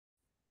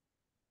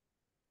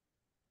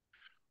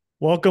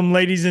Welcome,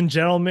 ladies and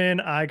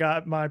gentlemen. I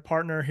got my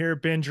partner here,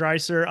 Ben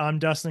Dreicer. I'm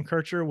Dustin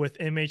Kircher with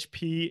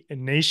MHP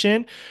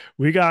Nation.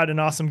 We got an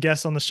awesome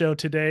guest on the show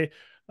today,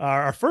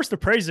 our first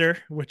appraiser,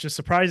 which is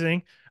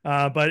surprising.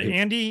 But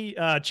Andy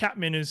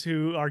Chapman is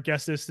who our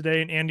guest is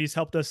today, and Andy's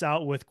helped us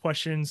out with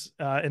questions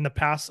in the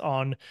past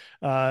on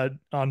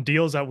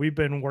deals that we've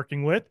been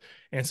working with.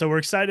 And so we're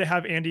excited to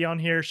have Andy on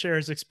here, share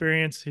his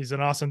experience. He's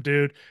an awesome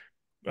dude,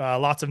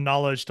 lots of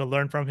knowledge to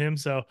learn from him.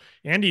 So,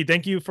 Andy,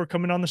 thank you for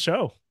coming on the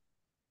show.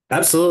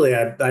 Absolutely.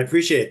 I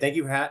appreciate it. Thank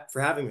you for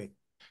having me.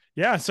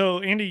 Yeah. So,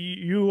 Andy,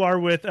 you are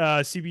with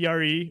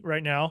CBRE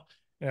right now.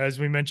 As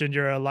we mentioned,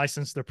 you're a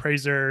licensed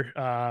appraiser,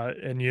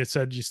 and you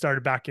said you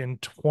started back in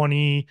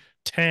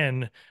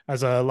 2010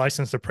 as a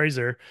licensed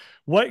appraiser.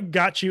 What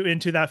got you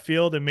into that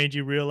field and made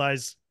you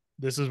realize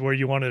this is where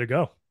you wanted to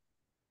go?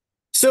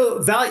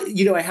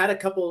 I had a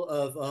couple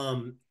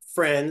of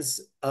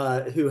friends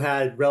who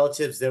had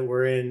relatives that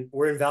were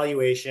in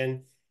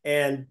valuation,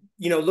 and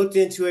looked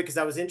into it because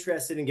I was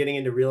interested in getting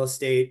into real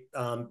estate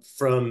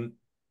from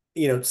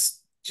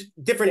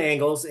different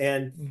angles,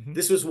 and Hmm.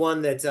 this was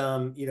one that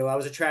I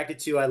was attracted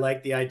to. I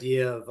liked the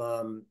idea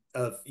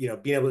of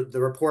being able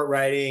the report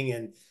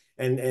writing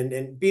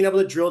and being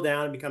able to drill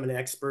down and become an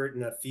expert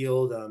in a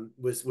field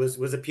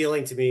was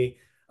appealing to me.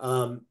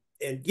 And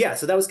yeah,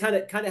 so that was kind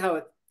of how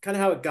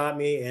it got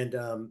me.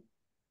 And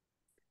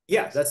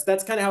yeah, Nice.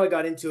 that's kind of how I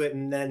got into it.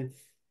 And then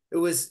it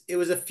was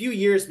a few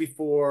years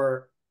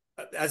before,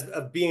 as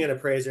of being an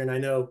appraiser, and I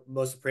know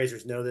most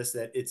appraisers know this,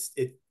 that it's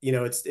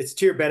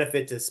to your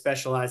benefit to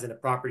specialize in a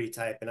property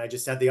type. And I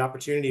just had the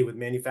opportunity with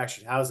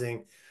manufactured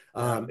housing.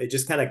 Yeah.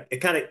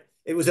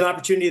 It was an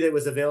opportunity that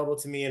was available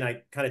to me, and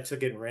I kind of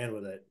took it and ran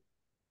with it.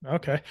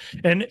 Okay.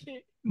 And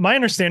my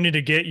understanding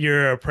to get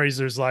your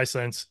appraiser's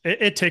license,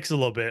 it takes a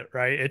little bit,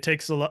 right? It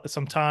takes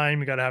some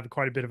time. You got to have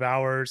quite a bit of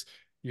hours.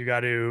 You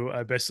got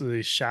to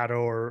basically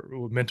shadow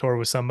or mentor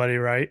with somebody,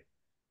 right?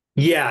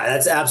 Yeah,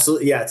 it's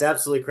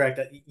absolutely correct.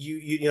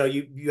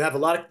 You have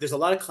there's a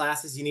lot of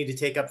classes you need to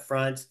take up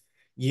front.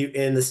 You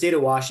in the state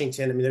of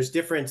Washington, I mean, there's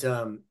different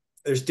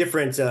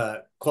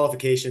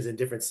qualifications in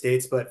different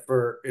states, but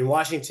for in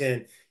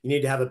Washington, you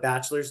need to have a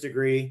bachelor's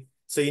degree.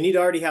 So you need to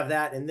already have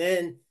that, and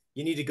then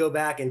you need to go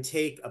back and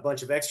take a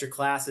bunch of extra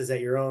classes at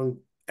your own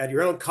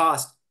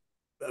cost,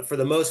 for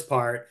the most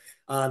part.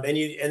 And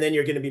then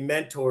you're going to be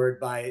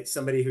mentored by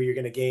somebody who you're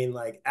going to gain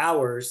like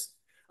hours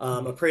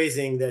Mhm.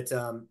 appraising that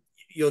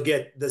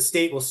the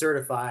state will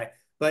certify.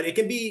 But it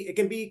can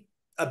be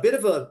a bit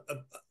of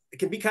it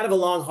can be kind of a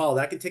long haul.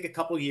 That can take a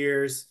couple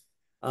years.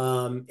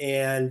 And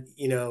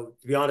to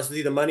be honest with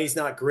you, the money's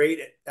not great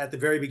at the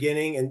very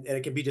beginning, and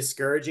it can be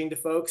discouraging to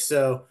folks.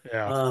 So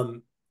Yeah.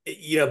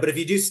 but if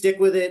you do stick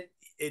with it,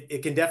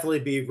 it can definitely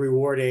be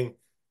rewarding.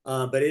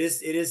 But it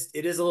is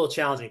a little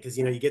challenging because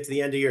you get to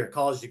the end of your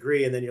college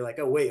degree, and then you're like,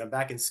 oh wait, I'm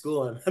back in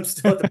school, and I'm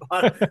still at the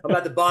bottom. I'm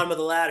at the bottom of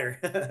the ladder.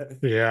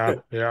 Yeah.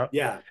 Yeah.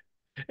 Yeah.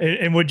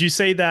 And would you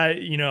say that,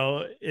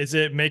 is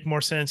it make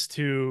more sense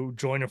to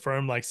join a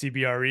firm like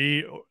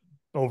CBRE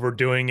over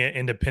doing it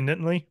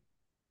independently?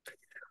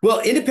 Well,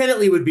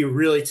 independently would be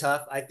really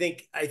tough.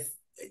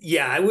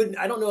 Yeah, I wouldn't,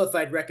 I don't know if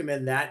I'd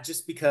recommend that,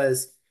 just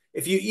because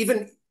if you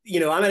even,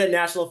 I'm at a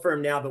national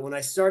firm now, but when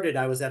I started,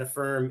 I was at a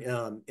firm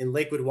in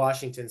Lakewood,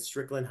 Washington,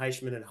 Strickland,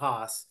 Heichman, and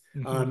Haas.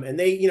 Hmm. And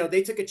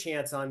they took a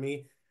chance on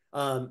me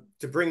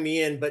to bring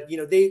me in, but,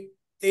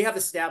 they have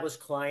established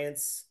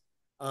clients.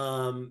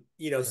 So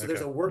there's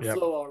Okay. a Yep.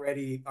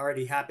 workflow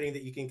already happening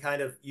that you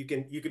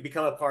can you can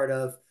become a part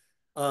of.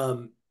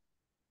 Um,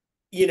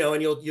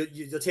 and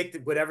you'll take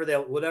whatever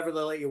they'll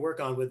let you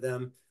work on with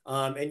them.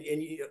 And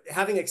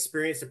having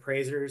experienced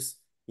appraisers,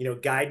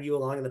 guide you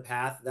along the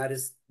path. That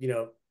is,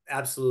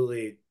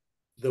 absolutely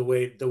the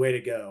way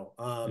to go.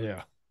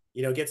 Yeah.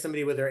 Get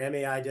somebody with their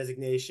MAI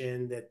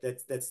designation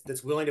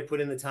that's willing to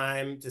put in the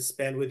time to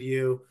spend with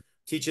you,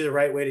 teach you the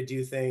right way to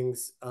do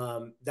things.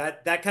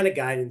 That kind of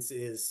guidance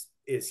is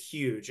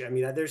huge. I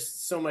mean, there's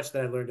so much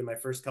that I learned in my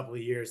first couple of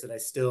years that I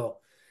still,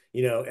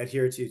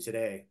 adhere to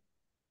today.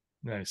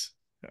 Nice.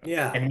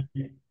 Yeah. Yeah. And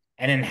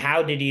and then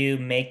how did you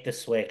make the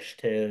switch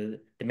to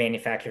the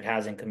manufactured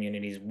housing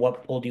communities?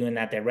 What pulled you in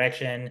that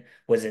direction?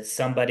 Was it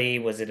somebody?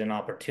 Was it an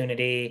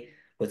opportunity?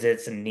 Was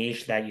it some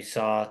niche that you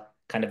saw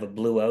kind of a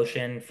blue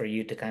ocean for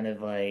you to kind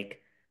of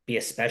like be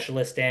a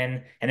specialist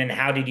in? And then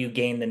how did you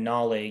gain the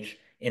knowledge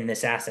in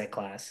this asset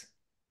class?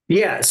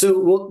 Yeah.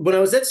 So when I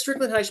was at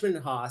Strickland Heichman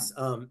and Haas,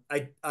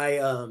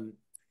 I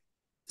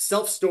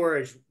self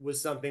storage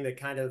was something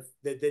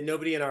that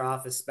nobody in our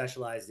office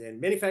specialized in.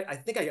 Many fact, I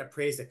think I got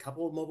praised a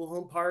couple of mobile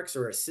home parks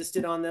or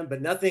assisted on them,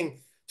 but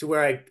nothing to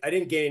where I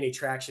didn't gain any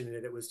traction in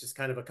it. It was just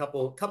kind of a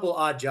couple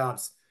odd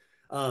jobs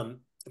um,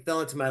 fell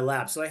into my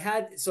lap.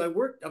 I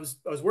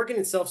was working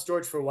in self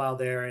storage for a while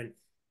there, and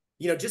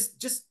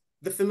just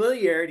the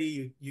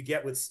familiarity you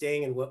get with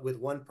staying in with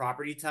one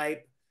property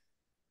type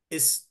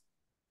is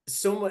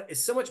so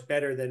much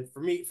better than, for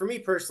me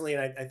personally,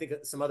 and I think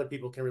some other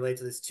people can relate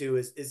to this too,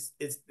 is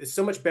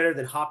so much better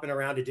than hopping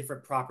around to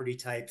different property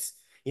types.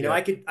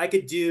 Yep. I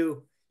could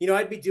do,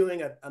 I'd be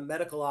doing a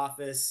medical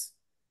office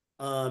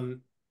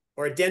um,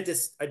 or a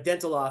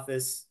dental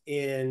office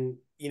in,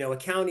 a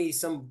county,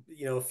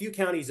 a few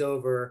counties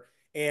over.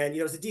 And,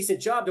 it's a decent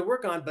job to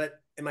work on,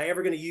 but am I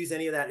ever going to use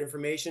any of that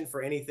information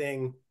for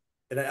anything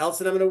else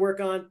that I'm going to work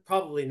on?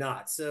 Probably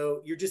not.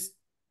 So you're just,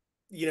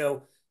 you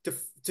know, to,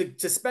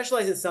 to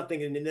specialize in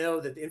something and to know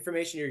that the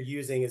information you're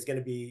using is going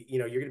to be,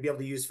 you're going to be able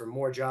to use for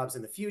more jobs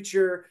in the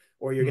future,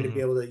 or you're going to be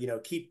Mm-hmm. able to,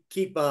 keep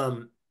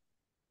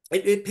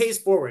it pays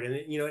forward, and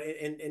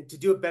and to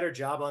do a better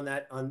job on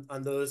that,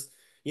 on those,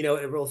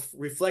 it will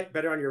reflect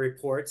better on your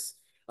reports.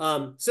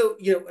 So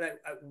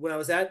when I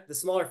was at the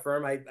smaller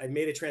firm, I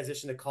made a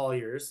transition to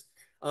Colliers,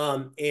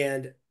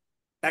 and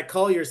at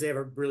Colliers they have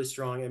a really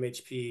strong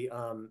MHP,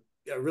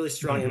 a really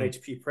strong Mm-hmm.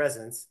 MHP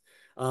presence,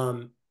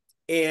 and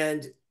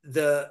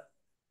the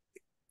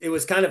it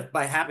was kind of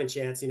by happen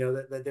chance,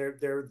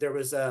 that there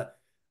was an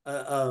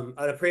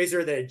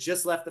appraiser that had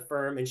just left the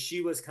firm, and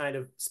she was kind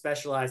of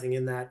specializing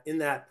in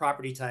that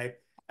property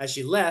type as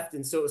she left,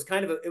 and so it was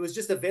it was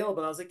just available.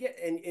 And I was like, yeah,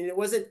 and it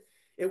wasn't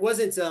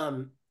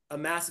a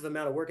massive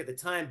amount of work at the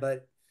time,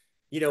 but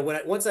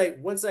once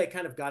I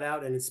kind of got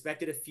out and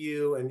inspected a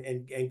few,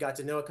 and got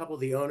to know a couple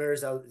of the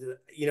owners, I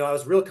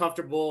was real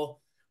comfortable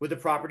with the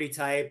property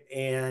type,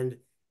 and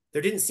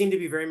there didn't seem to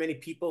be very many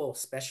people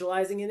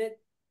specializing in it.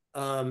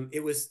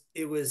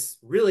 It was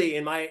really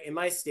in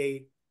my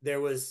state,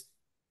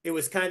 it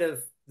was kind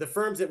of the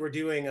firms that were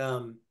doing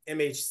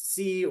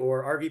MHC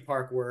or RV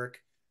park work,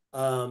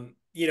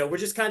 were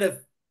just kind of,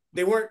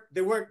 they weren't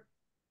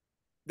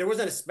there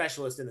wasn't a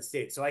specialist in the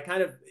state. So I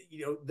kind of,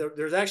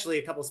 there's actually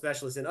a couple of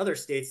specialists in other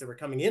states that were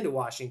coming into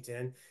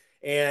Washington.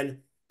 And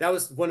that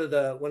was one of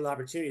the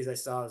opportunities I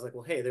saw. I was like,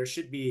 well, hey, there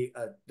should be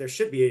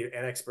an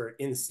expert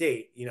in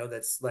state,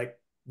 that's like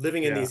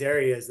living in Yeah. these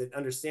areas, that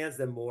understands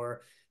them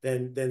more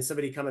than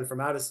somebody coming from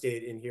out of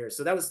state in here.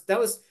 So that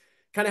was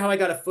kind of how I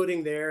got a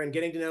footing there, and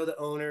getting to know the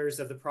owners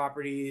of the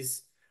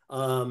properties,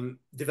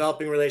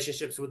 developing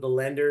relationships with the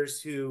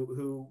lenders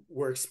who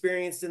were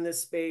experienced in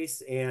this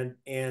space, and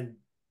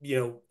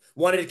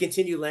wanted to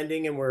continue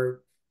lending, and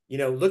were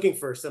looking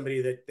for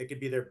somebody that could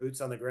be their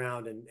boots on the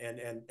ground,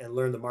 and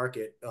learn the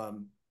market,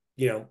 on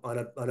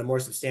a more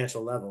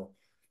substantial level.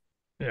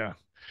 Yeah.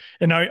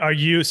 And are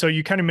you, so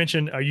you kind of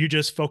mentioned, are you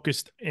just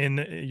focused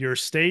in your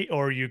state,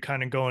 or are you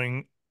kind of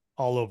going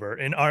all over?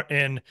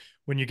 And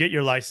when you get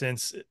your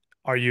license,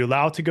 are you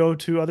allowed to go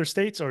to other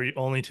states, or are you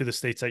only to the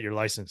states that you're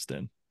licensed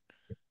in?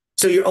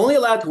 So you're only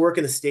allowed to work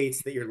in the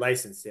states that you're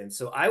licensed in.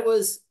 So I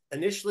was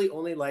initially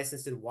only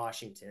licensed in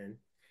Washington,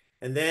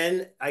 and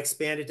then I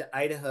expanded to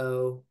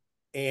Idaho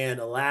and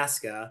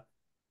Alaska.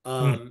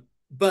 Mm,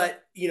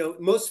 But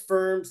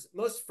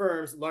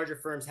larger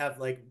firms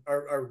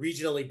are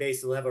regionally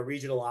based. They'll have a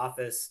regional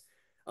office,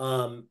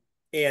 um,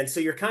 and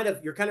so you're kind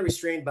of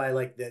restrained by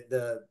like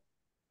the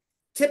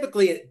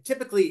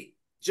typically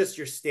just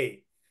your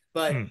state.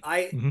 But mm,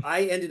 I mhm.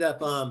 I ended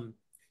up,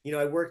 when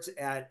I worked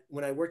at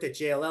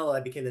JLL, I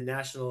became the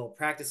national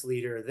practice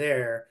leader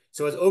there.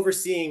 So I was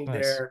overseeing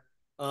Nice.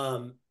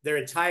 their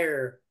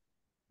entire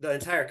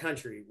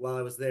country while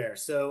I was there.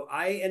 So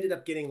I ended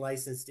up getting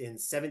licensed in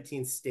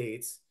 17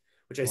 states,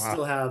 which I Wow.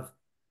 still have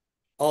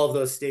all of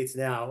those states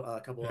now.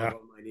 A couple of Yeah.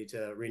 them I need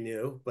to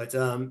renew, but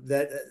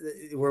that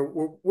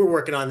we're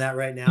working on that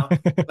right now.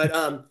 But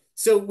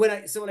so when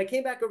I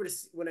came back over to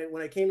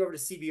when I came over to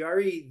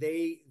CBRE,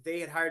 they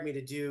had hired me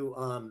to do,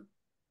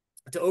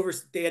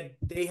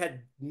 they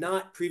had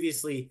not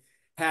previously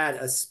had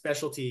a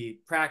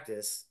specialty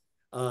practice,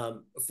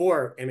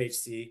 for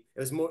MHC. It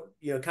was more,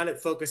 kind of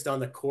focused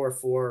on the core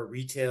four: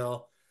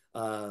 retail,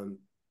 um,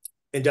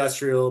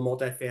 industrial,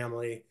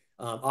 multifamily,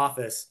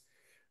 office.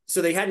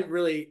 So they hadn't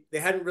really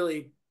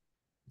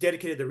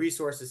dedicated the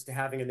resources to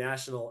having a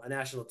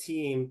national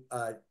team,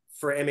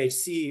 for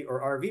MHC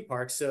or RV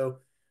parks. So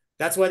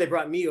that's why they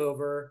brought me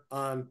over.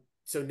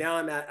 So now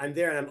I'm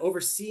there, and I'm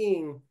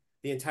overseeing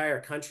the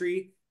entire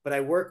country, but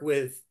I work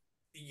with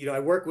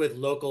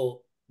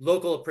local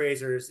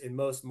appraisers in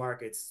most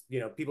markets.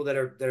 People that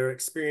are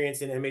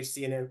experienced in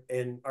MHC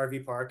and RV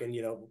park, and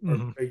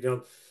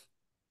Mhm.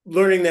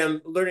 learning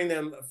them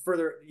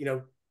further.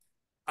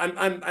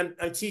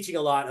 I'm teaching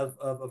a lot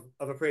of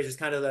appraisers,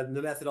 kind of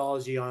the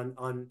methodology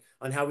on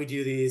how we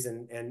do these,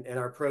 and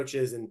our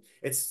approaches. And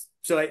it's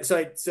so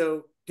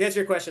to answer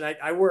your question,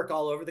 I work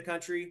all over the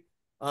country.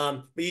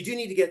 But you do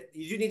need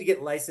to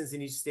get licensed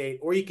in each state,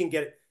 or you can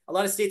get, a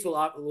lot of states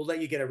will let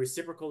you get a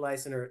reciprocal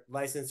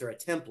license or a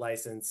temp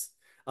license,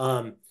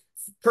 um,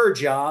 per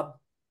job.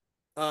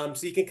 So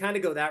you can kind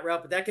of go that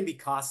route, but that can be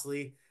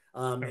costly.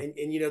 Oh, And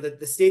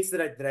the states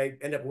that I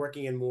end up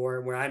working in more,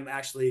 and where I'm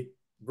actually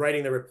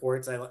writing the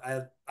reports,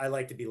 I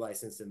like to be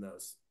licensed in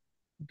those.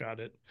 got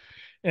it.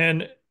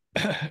 And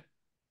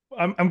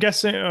I'm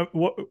guessing,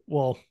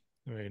 well,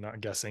 maybe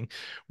not guessing.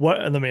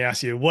 Let me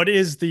ask you, what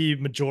is the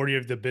majority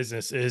of the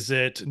business? Is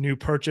it new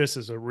purchase?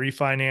 Is it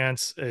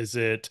refinance? Is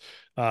it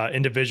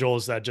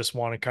individuals that just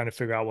want to kind of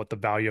figure out what the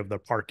value of their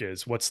park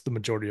is? What's the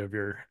majority of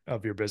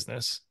your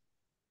business?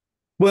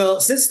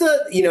 Well, since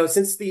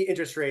the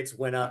interest rates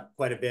went up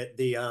quite a bit,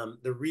 the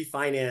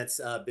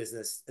refinance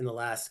business in the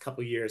last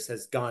couple of years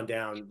has gone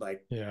down.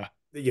 Like, Yeah.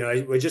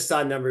 we just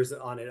saw numbers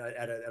on it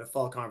at a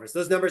fall conference.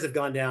 Those numbers have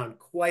gone down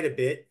quite a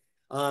bit.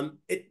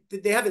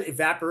 They haven't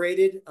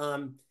evaporated.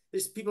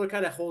 There's people are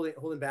kind of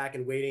holding back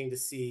and waiting to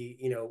see,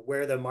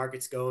 where the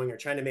market's going, or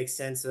trying to make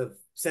sense of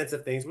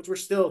things, which we're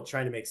still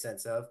trying to make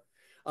sense of.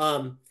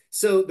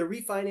 So the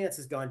refinance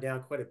has gone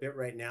down quite a bit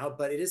right now,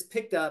 but it has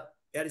picked up.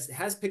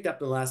 Has picked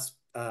up in the last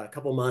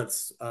couple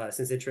months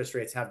since interest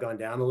rates have gone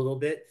down a little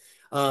bit.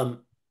 A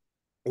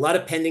lot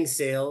of pending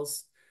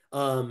sales.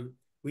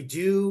 We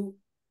do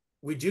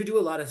do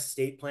a lot of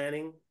estate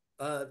planning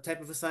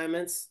type of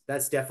assignments.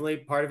 That's definitely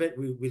part of it.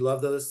 We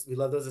love those. We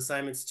love those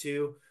assignments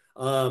too.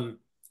 So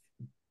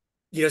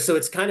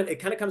it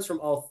kind of comes from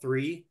all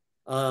three.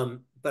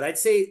 But I'd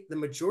say the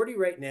majority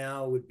right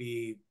now would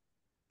be,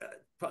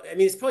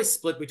 it's probably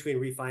split between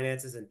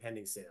refinances and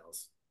pending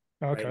sales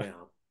right Okay.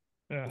 now.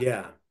 Yeah.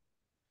 Yeah.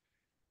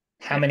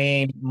 How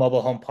many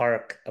mobile home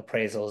park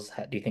appraisals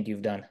do you think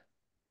you've done?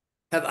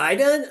 Have I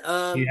done?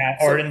 You have,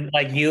 or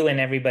like you and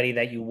everybody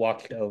that you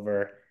walked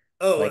over,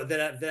 Oh, like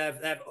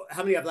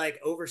how many I've like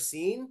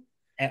overseen?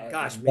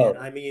 Gosh, man. both.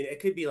 I mean, it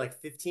could be like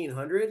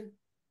 1,500,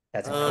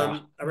 That's Wow. incredible.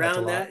 That's a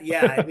around lot. that.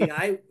 Yeah. I mean,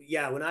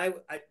 when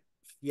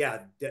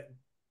yeah,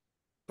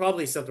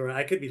 probably something.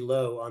 I could be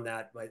low on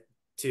that, but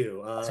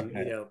too. That's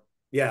incredible.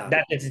 Yeah.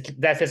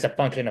 That's just a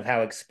function of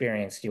how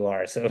experienced you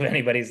are. So if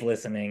anybody's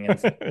listening and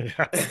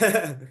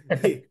Yeah.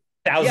 Yeah,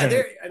 thousands,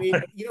 there. I mean,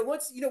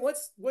 once you get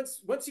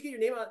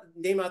your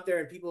name out there,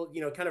 and people,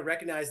 kind of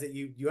recognize that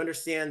you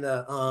understand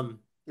the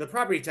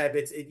property type,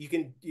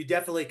 you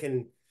definitely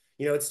can,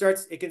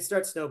 it can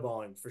start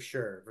snowballing for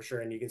sure,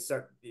 and you can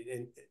start,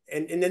 and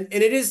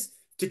it is,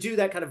 to do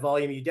that kind of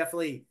volume, you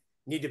definitely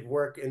need to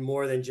work in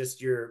more than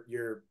just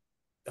your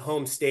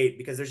home state,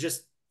 because there's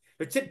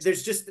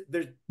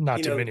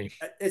Not too many.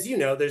 as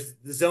there's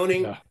the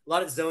zoning. Yeah. A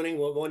lot of zoning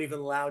won't even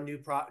allow new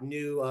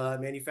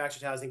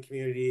manufactured housing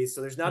communities,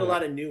 so there's not a Yeah.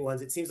 lot of new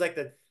ones. It seems like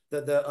the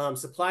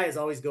supply is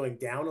always going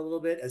down a little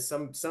bit as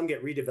some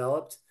get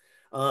redeveloped.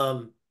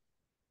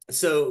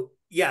 So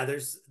yeah, there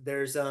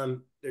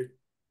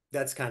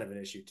that's kind of an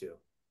issue too.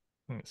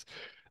 Nice.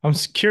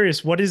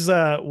 Curious, what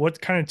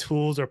kind of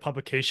tools or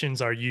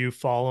publications are you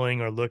following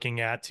or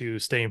looking at to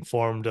stay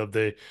informed of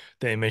the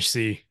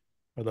MHC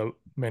or the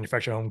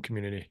manufactured home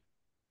community?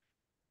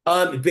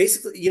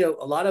 Basically, a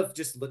lot of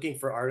just looking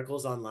for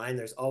articles online.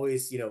 There's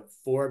always,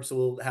 Forbes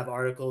will have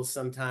articles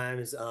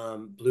sometimes.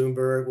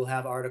 Bloomberg will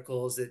have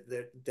articles that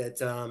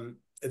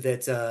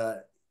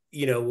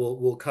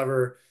will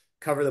cover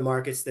the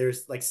markets.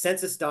 There's like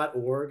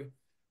census.org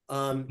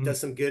Mm. does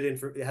some good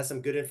it has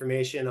some good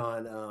information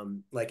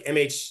on like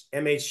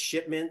MH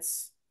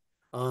shipments.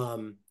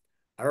 Um,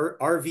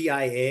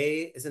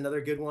 RVIA is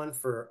another good one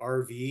for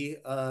RV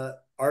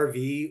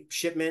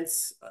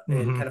shipments,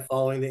 and Hmm. kind of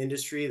following the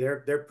industry.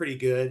 They're pretty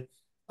good.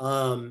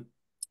 Um,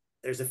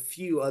 there's a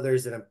few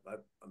others that I'm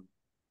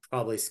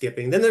probably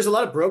skipping. Then there's a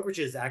lot of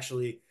brokerages,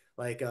 actually,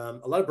 like a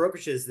lot of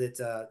brokerages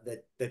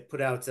that put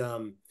out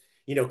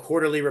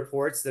quarterly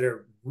reports that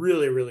are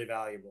really, really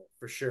valuable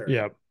for sure.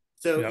 Yep.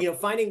 So, Yep.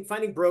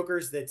 finding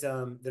brokers that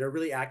are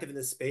really active in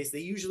this space, they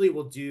usually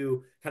will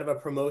do kind of a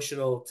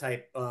promotional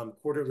type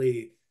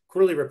quarterly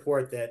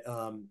report that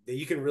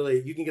you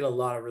can get a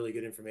lot of really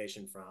good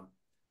information from.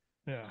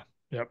 Yeah.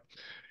 Yep.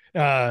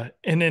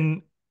 And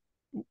then,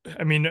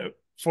 I mean,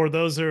 for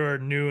those who are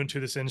new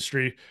into this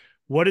industry,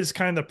 what is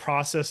kind of the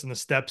process and the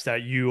steps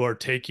that you are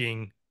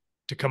taking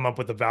to come up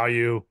with a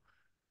value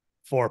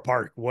for a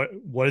park?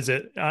 What is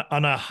it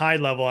on a high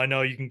level? I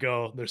know you can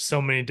go, there's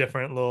so many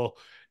different little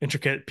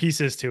intricate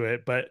pieces to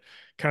it, but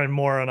kind of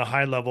more on a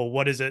high level,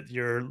 what is it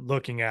you're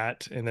looking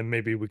at? And then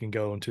maybe we can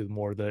go into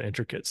more of the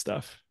intricate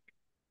stuff.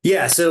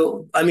 Yeah,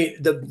 so I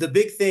mean, the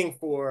big thing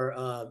for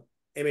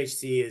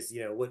MHC is,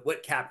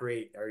 what cap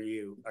rate are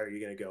you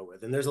going to go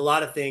with? And there's a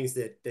lot of things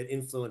that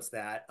influence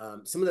that.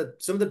 Some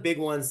of the big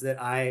ones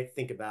that I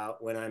think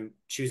about when I'm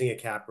choosing a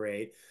cap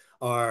rate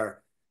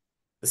are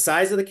the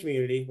size of the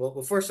community. Well,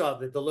 first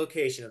off, the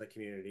location of the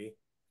community.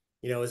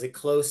 Is it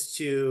close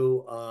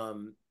to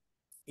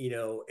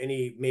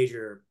any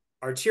major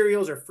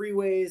arterials or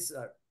freeways?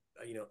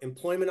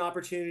 Employment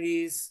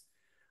opportunities.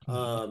 Mhm.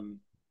 Um,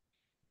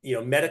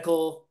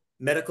 medical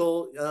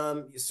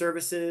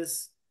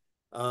services,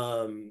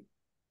 um,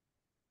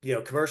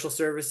 commercial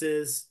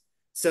services.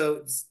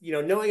 So,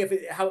 knowing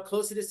how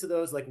close it is to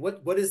those, like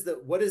what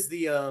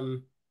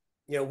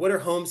are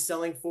homes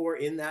selling for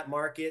in that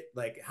market?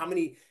 Like how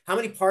many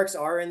parks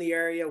are in the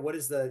area? What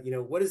is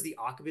the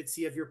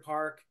occupancy of your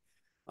park?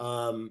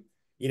 Um,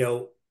 you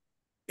know,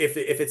 if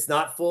it's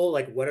not full,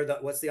 like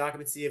what's the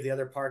occupancy of the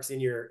other parks in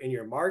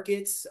your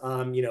markets?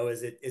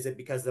 Is it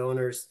because the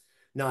owner's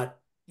not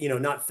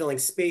not filling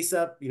space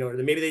up, or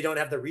maybe they don't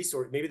have the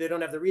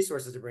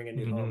resources to bring in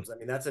new Mhm. homes. I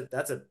mean, that's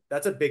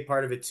a big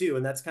part of it too,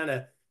 and that's kind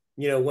of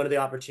one of the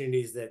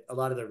opportunities that a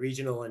lot of the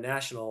regional and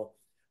national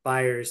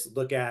buyers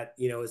look at.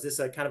 Is this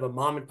a kind of a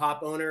mom and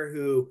pop owner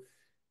who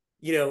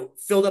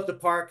filled up the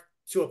park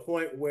to a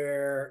point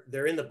where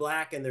they're in the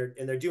black and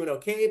they're doing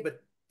okay,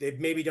 but they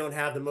maybe don't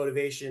have the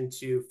motivation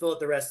to fill it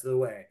the rest of the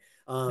way.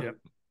 Yep.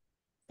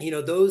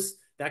 Those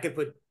that can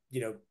put,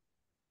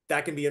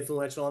 that can be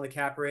influential on the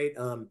cap rate.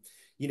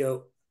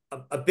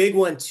 A big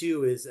one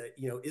too is,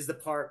 is the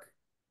park,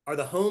 are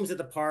the homes at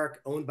the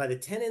park owned by the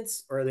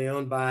tenants, or are they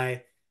owned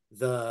by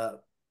the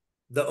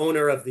the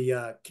owner of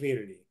the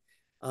community?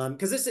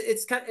 Because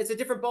it's a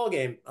different ball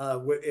game.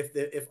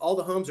 If all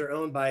the homes are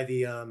owned by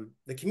the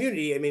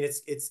community, I mean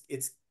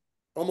it's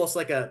almost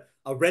like a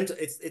rental.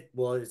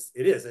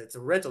 It's a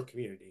rental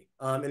community,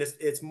 and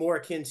it's more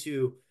akin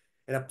to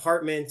an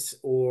apartment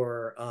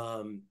or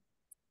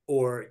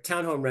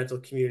townhome rental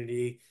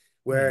community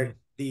Hmm. where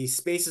the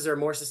spaces are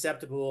more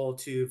susceptible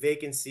to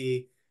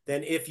vacancy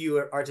than if you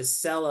are to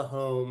sell a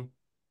home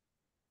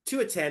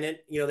to a tenant.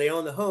 They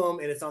own the home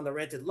and it's on the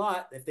rented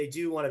lot. If they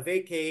do want to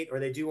vacate or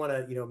they do want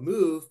to,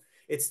 move,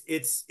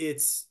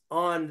 it's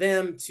on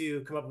them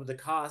to come up with the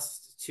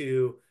cost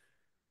to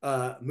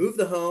move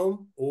the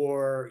home,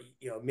 or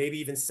maybe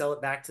even sell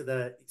it back to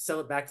the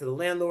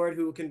landlord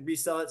who can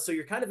resell it. So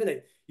you're kind of in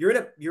a you're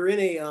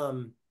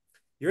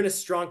in a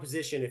strong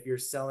position if you're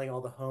selling all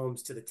the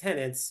homes to the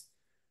tenants,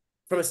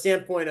 from a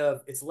standpoint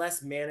of it's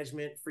less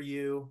management for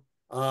you.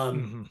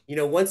 Hmm.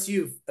 Once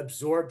you've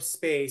absorbed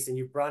space and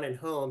you've brought in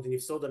homes and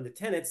you've sold them to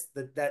tenants,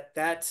 that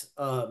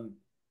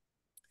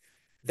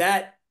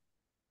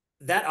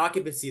that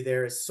occupancy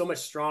there is so much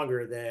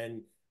stronger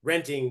than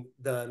renting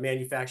the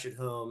manufactured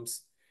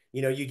homes.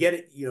 You get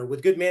it,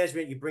 with good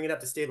management, you bring it up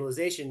to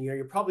stabilization,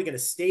 you're probably going to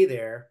stay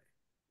there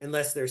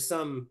unless there's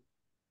some,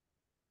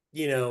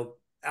 you know,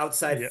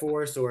 outside Yeah.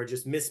 force or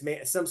just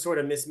some sort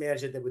of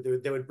mismanagement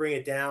that would bring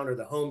it down, or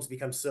the homes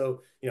become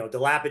so,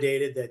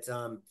 dilapidated that,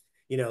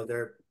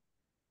 they're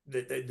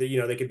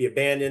they could be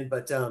abandoned.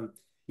 But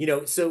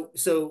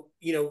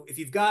if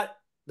you've got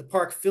the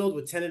park filled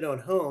with tenant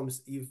owned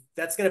homes,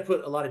 that's going to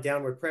put a lot of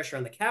downward pressure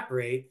on the cap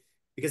rate,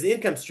 because the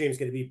income stream is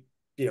going to be,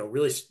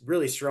 really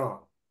really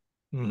strong.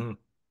 Hmm.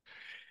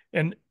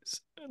 And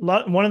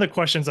one of the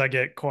questions I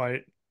get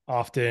quite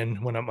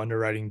often when I'm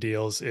underwriting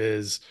deals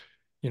is,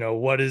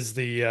 what's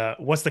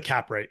the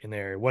cap rate in the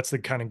area? What's the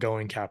kind of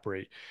going cap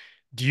rate?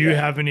 Do you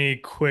Yeah. have any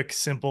quick,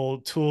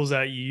 simple tools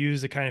that you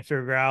use to kind of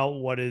figure out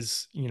what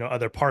is,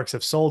 other parks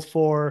have sold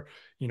for,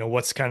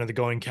 what's kind of the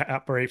going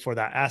cap rate for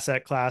that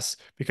asset class?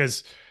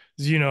 Because,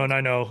 and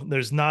I know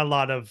there's not a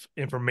lot of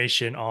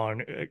information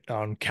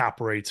on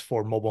cap rates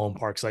for mobile home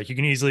parks. Like you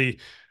can easily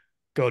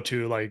go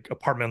to like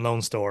apartment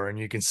loan store and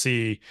you can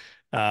see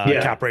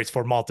Yeah. cap rates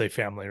for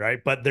multifamily,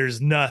 right? But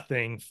there's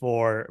nothing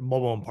for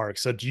mobile home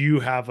parks. So do you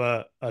have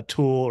a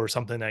tool or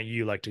something that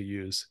you like to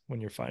use when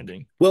you're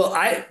finding? Well,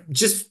 I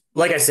just,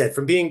 like I said,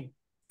 from being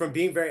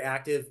very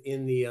active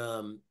in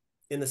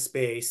the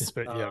space,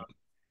 But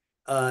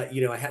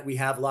yeah. we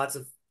have lots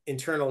of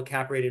internal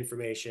cap rate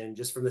information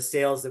just from the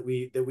sales that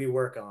we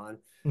work on.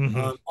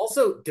 Hmm.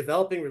 Also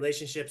developing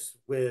relationships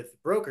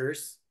with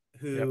brokers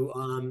Yep.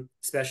 who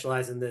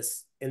specialize in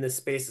this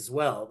space as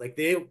well. Like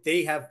they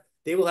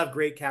will have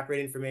great cap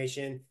rate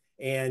information,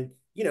 and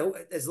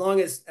as long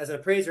as an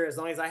appraiser, as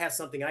long as I have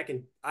something I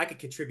could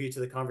contribute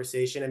to the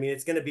conversation, I mean,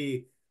 it's going to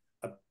be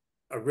a,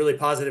 a really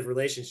positive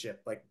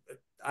relationship. Like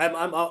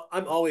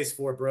I'm always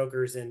for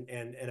brokers and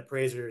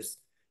appraisers,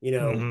 you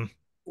know, Hmm.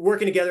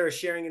 working together or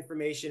sharing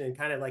information and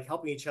kind of like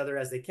helping each other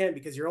as they can,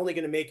 because you're only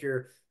going to make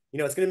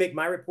it's going to make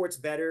my reports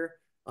better.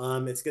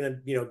 It's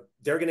going to,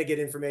 they're going to get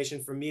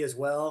information from me as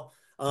well.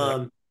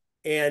 Yep.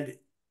 And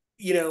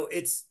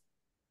it's,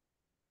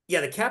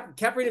 yeah, the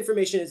cap rate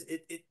information is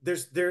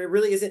there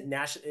really isn't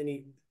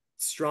any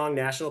strong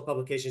national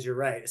publications. You're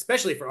right,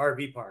 especially for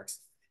RV parks.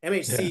 Yeah.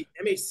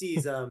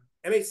 MHC's A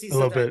little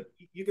sometimes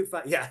bit. you can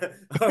find, yeah.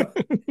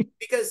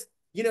 Because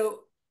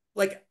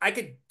like I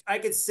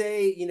could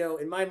say,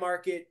 in my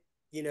market,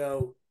 you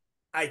know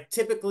I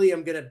typically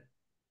am gonna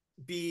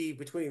be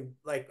between,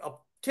 like,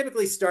 I'll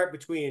typically start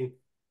between,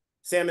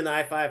 say I'm in the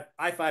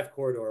I-5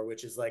 corridor,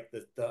 which is like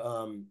the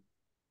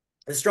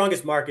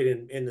strongest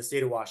market in the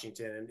state of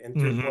Washington, and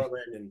through Hmm.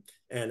 Portland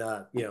and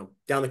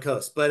down the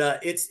coast.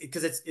 But it's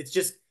because it's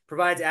just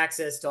provides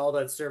access to all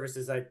the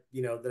services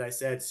that I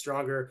said,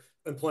 stronger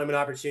employment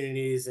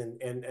opportunities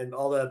and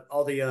all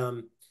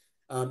the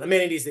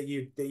amenities that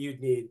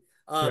you'd need.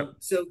 Yep.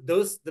 So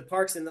the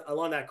parks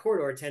along that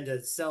corridor tend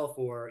to sell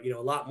for a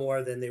lot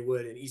more than they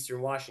would in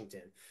Eastern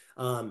Washington.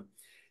 Um,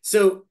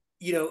 so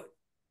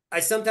I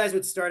sometimes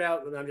would start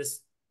out when I'm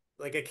just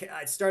like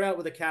I'd start out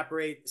with a cap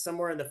rate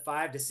somewhere in the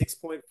 5 to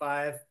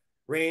 6.5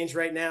 range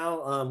right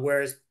now.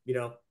 Whereas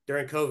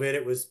during COVID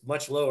it was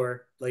much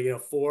lower, like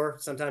 4,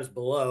 sometimes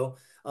below.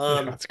 Yeah,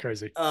 Um, that's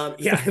crazy.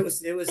 yeah, it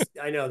was.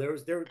 I know there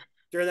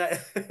during that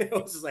it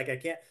was just like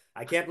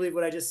I can't believe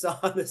what I just saw.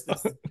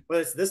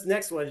 This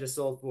next one just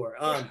sold for.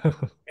 And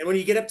when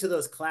you get up to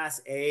those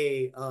class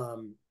A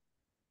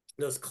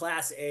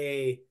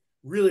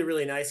really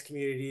really nice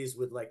communities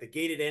with like the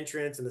gated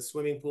entrance and the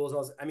swimming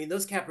pools, I mean,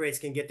 those cap rates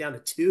can get down to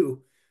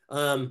 2.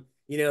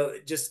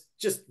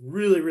 Just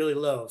really really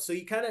low. So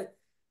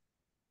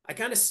I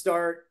kind of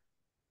start,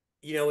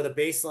 with a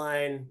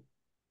baseline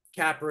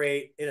cap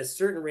rate in a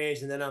certain range,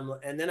 and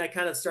then I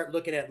kind of start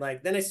looking at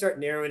like then I start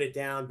narrowing it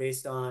down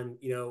based on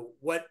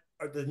what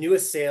are the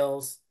newest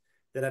sales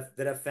that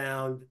I've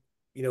found.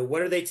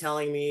 What are they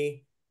telling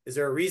me? Is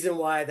there a reason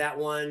why that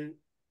one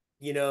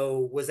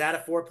was at a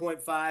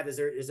 4.5?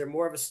 Is there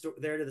more of a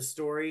there to the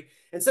story?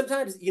 And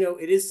sometimes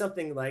it is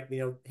something like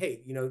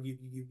hey,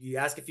 you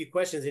ask a few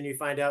questions and you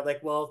find out like,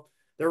 well,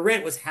 their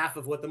rent was half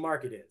of what the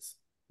market is,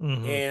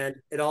 Hmm. and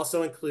it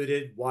also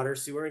included water,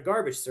 sewer, and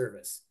garbage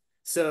service.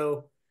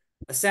 So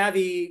a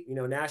savvy,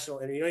 national,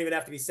 and you don't even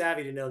have to be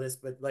savvy to know this,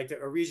 but like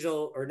a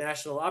regional or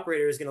national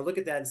operator is going to look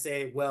at that and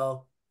say,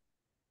 well,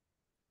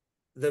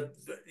 the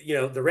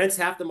rent's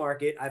half the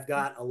market. I've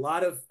got a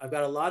lot of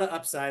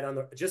upside on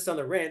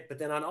the rent, but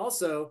then on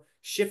also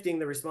shifting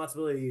the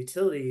responsibility of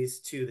utilities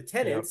to the Yep.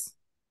 tenants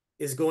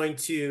is going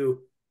to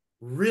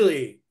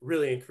really,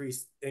 really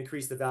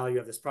increase the value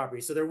of this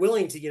property. So they're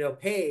willing to,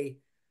 pay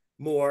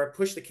more,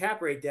 push the cap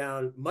rate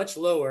down much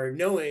lower,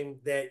 knowing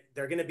that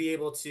they're going to be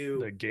able to,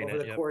 They gain over it.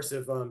 the Yep. course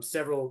of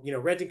several,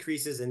 rent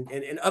increases and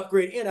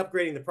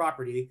upgrading the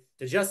property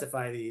to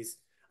justify these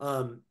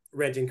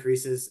rent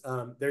increases.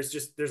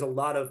 There's a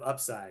lot of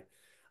upside.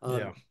 Yeah.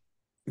 Um,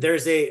 there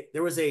was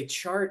a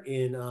chart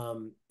in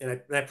and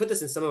I put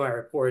this in some of my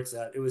reports.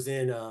 It was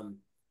in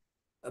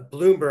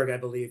Bloomberg, I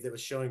believe, that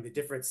was showing the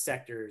different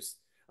sectors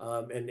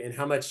and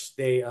how much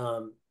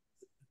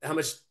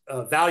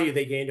value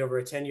they gained over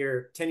a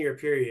 10-year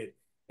period.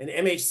 And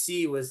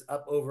MHC was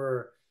up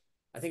over,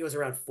 I think it was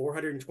around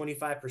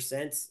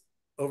 425%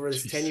 over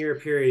this Jeez. 10-year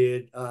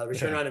period,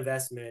 return Yeah. on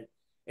investment.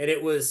 And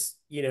it was,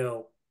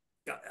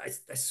 I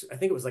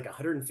think it was like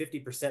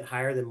 150%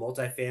 higher than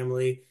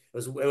multifamily. It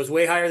was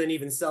way higher than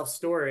even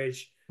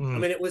self-storage. I Mm.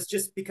 mean, it was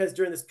just because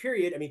during this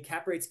period, I mean,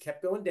 cap rates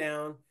kept going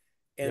down.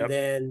 And Yep.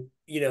 then,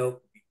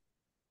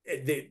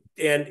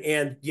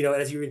 and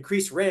as you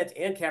increase rent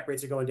and cap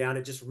rates are going down,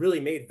 it just really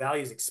made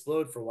values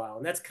explode for a while,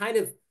 and that's kind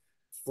of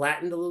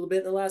flattened a little bit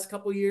in the last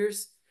couple of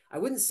years. I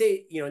wouldn't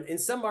say in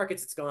some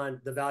markets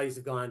the values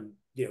have gone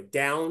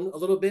down a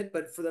little bit,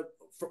 but for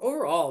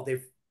overall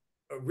they've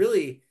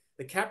really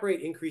the cap rate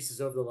increases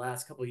over the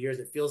last couple of years,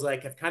 it feels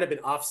like, have kind of been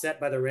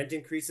offset by the rent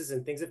increases,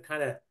 and things have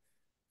kind of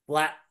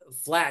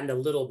flattened a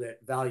little bit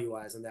value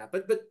wise on that.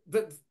 But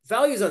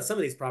values on some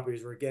of these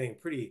properties were getting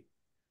pretty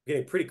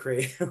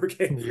crazy. We're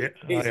getting Yeah.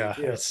 pretty Oh, crazy yeah.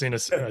 too.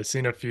 I've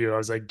seen a few. I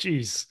was like,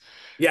 geez.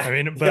 Yeah, I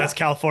mean, but it's yeah,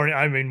 California.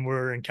 I mean,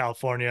 we're in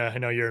California. I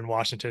know you're in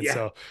Washington, yeah.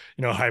 so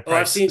high Oh, I've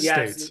price seen. Yeah,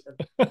 I've seen.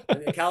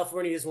 states.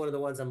 California is one of the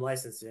ones I'm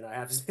licensed in.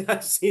 I've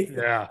seen.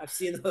 Yeah. I've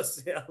seen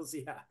those sales.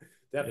 Yeah,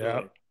 Yeah.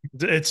 definitely.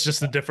 It's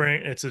just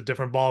it's a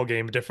different ball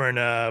game, a different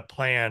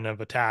plan of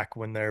attack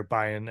when they're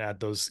buying at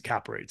those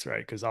cap rates,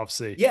 right? Because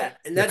obviously Yeah,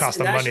 and your that's cost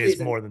and of that money actually is is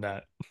an more than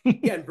that.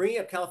 yeah, and bringing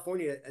up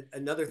California,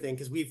 another thing,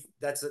 because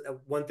that's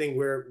one thing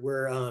we're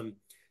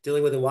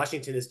dealing with in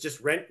Washington is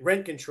just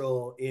rent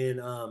control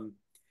in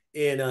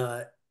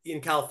uh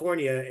in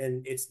California,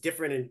 and it's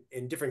different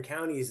in different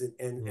counties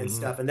and Hmm.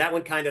 stuff, and that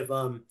kind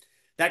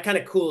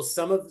of cools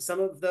some of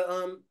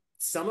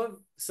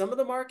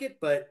the market,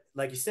 but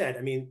like you said,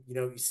 I mean,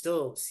 you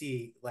still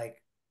see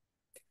like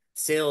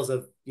sales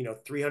of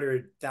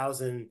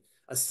 300,000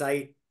 a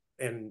site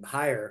and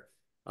higher.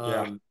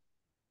 Yeah. Um,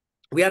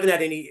 we haven't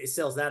had any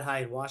sales that high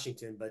in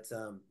Washington, but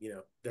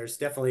there's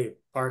definitely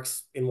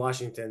parks in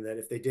Washington that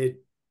if they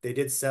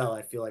did sell,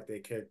 I feel like they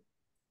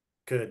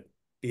could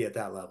be at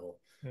that level.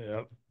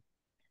 Yeah.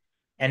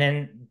 And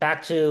then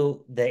back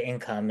to the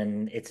income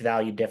and its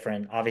value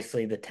different.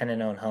 Obviously, the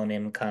tenant-owned home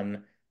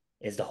income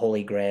is the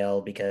holy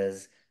grail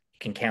because you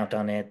can count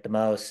on it the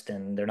most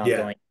and they're not Yeah.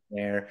 going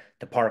anywhere.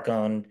 The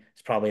park-owned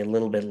is probably a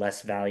little bit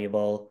less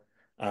valuable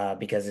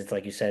because it's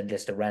like you said,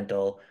 just a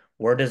rental.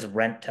 Where does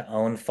rent to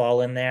own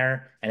fall in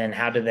there? And then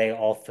how do they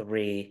all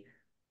three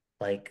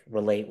like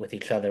relate with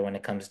each other when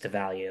it comes to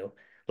value?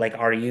 Like,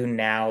 are you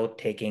now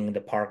taking the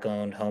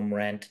park-owned home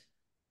rent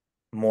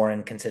more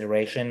in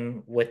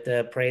consideration with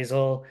the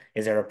appraisal?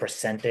 Is there a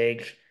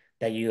percentage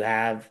that you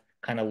have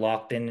kind of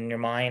locked in your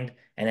mind?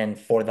 And then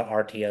for the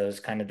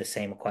RTOs, kind of the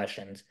same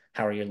questions.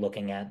 How are you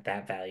looking at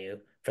that value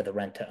for the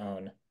rent to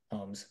own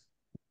homes?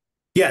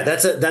 Yeah,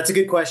 that's a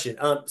good question.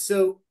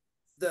 So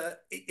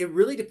it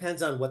really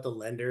depends on what the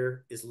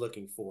lender is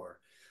looking for.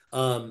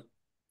 Um,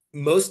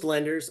 Most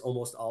lenders,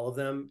 almost all of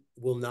them,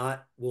 will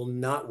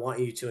not want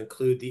you to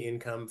include the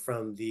income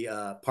from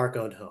the park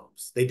owned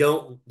homes. They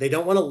don't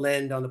want to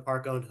lend on the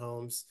park owned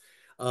homes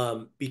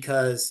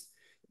because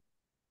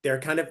they're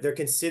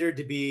considered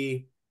to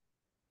be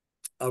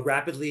a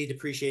rapidly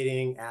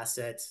depreciating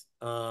asset.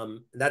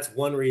 That's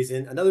one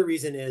reason. Another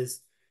reason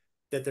is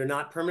that they're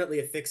not permanently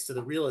affixed to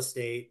the real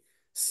estate.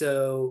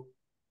 So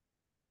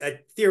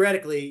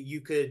theoretically,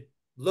 you could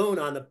loan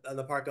on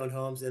the park owned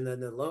homes, and then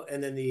the loan,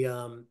 and then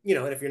and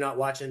if you're not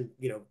watching,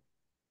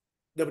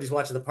 nobody's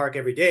watching the park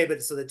every day,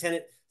 but so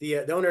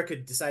the owner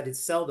could decide to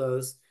sell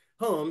those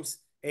homes,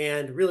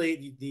 and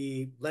really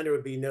the lender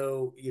would be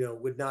no,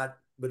 would not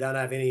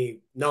have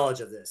any knowledge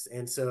of this,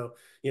 and so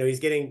he's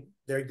getting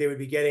there. They would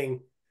be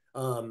getting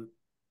a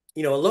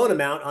loan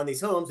amount on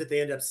these homes that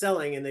they end up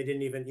selling, and they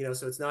didn't even,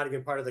 so it's not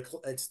even part of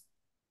it's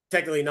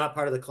technically not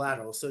part of the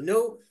collateral. So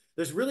no,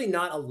 there's really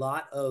not a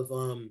lot of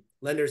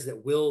lenders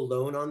that will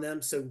loan on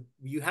them. So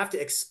you have to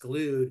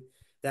exclude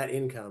that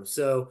income.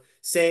 So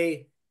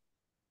say,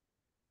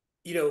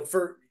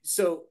 for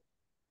so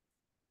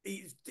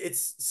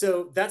it's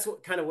so that's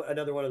what kind of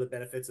another one of the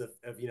benefits of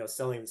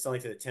selling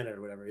to the tenant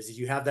or whatever is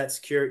you have that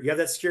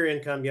secure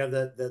income, you have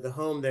the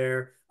home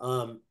there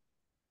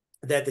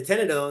that the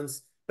tenant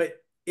owns.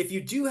 But if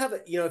you do have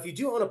if you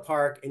do own a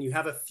park and you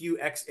have a few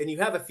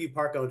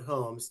park owned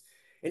homes,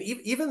 and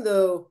even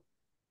though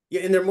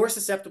yeah, and they're more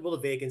susceptible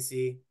to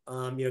vacancy,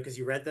 because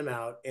you rent them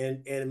out,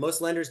 and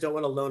most lenders don't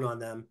want to loan on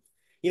them.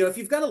 If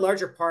you've got a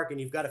larger park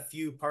and you've got a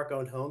few park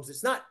owned homes,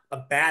 it's not a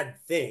bad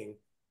thing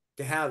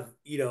to have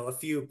a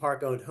few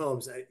park owned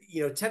homes.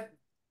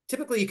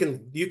 Typically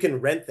you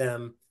can rent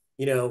them,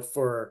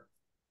 for,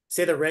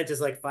 say the rent is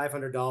like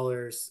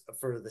 $500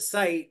 for the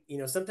site.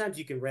 Sometimes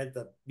you can rent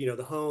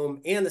the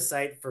home and the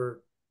site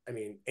for, I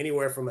mean,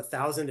 anywhere from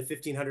 $1,000 to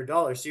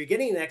 $1,500. So you're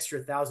getting an extra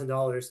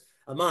 $1,000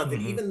 a month.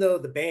 And Mm-hmm. even though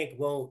the bank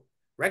won't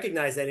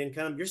recognize that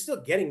income, you're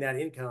still getting that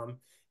income.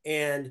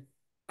 And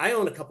I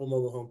own a couple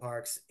mobile home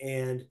parks,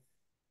 and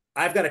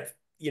I've got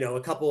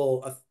a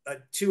couple of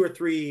two or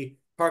three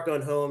park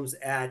owned homes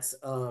at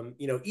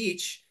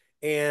each.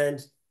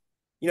 And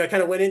I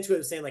kind of went into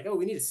it saying like, oh,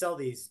 we need to sell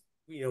these.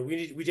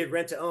 We did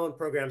rent to own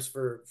programs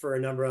for a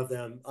number of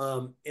them,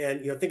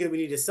 and thinking we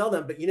need to sell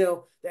them. But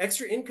the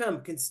extra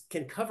income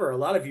can cover a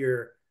lot of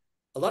your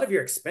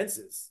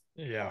expenses.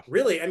 Yeah.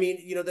 Really, I mean,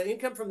 the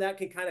income from that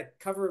can kind of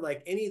cover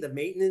like any of the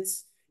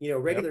maintenance,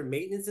 Yep. regular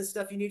maintenance and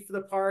stuff you need for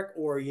the park,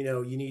 or you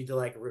need to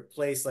like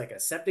replace like a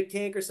septic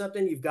tank or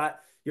something.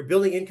 You're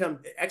building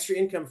extra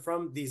income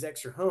from these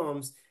extra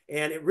homes,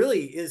 and it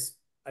really is.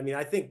 I mean,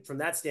 I think from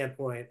that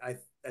standpoint, I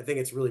think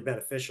it's really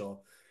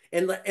beneficial.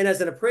 And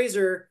as an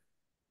appraiser,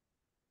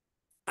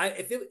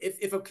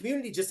 if a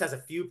community just has a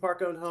few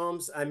park owned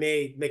homes, I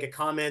may make a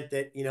comment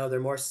that they're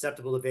more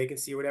susceptible to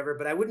vacancy or whatever,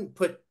 but I wouldn't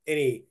put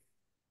any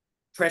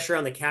pressure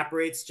on the cap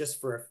rates just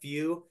for a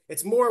few.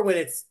 It's more when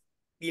it's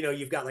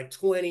you've got like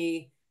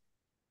 20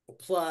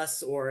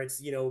 plus, or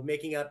it's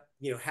making up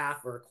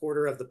half or a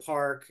quarter of the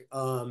park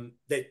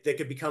that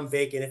could become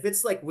vacant. If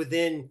it's like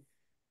within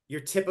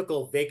your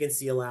typical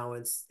vacancy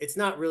allowance, it's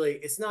not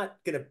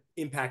going to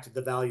impact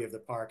the value of the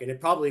park, and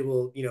it probably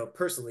will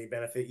personally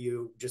benefit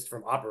you just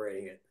from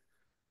operating it.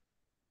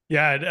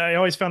 Yeah, I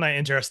always found that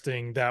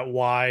interesting that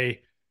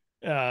why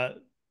uh,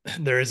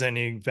 there isn't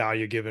any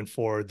value given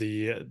for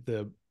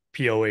the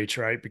POH,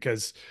 right?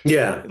 Because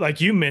Yeah.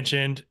 like you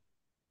mentioned,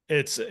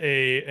 it's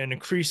an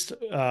increased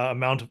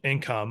amount of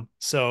income,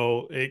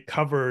 so it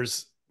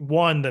covers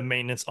one, the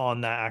maintenance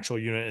on that actual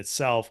unit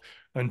itself,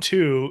 and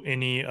two,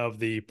 any of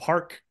the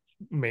park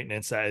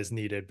maintenance that is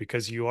needed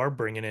because you're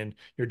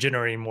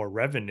generating more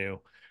revenue,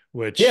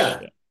 which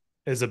Yeah.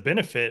 is a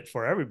benefit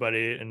for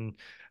everybody. And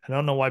I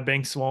don't know why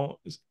banks won't,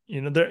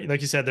 there,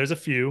 like you said, there's a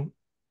few,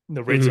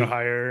 the rates are Mm-hmm.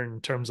 higher in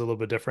terms a little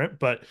bit different,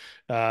 but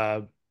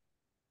uh,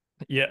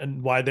 yeah,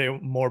 and why they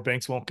more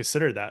banks won't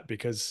consider that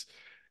because,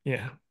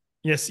 yeah,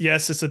 yes,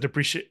 it's a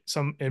depreciate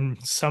some in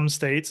some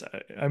states.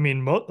 I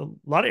mean, a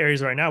lot of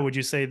areas right now. Would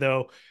you say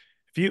though,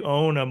 if you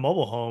own a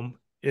mobile home,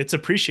 it's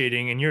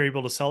appreciating and you're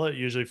able to sell it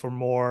usually for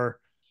more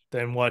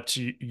than what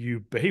you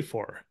pay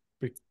for?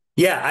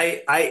 Yeah,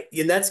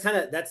 and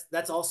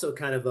that's also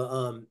kind of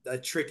a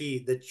tricky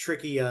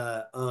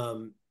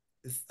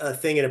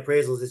thing in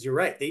appraisals is you're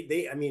right.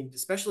 I mean,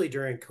 especially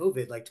during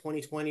COVID, like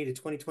 2020 to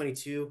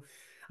 2022,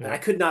 I Yep.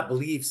 could not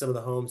believe some of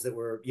the homes that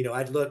were,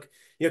 I'd look,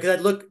 because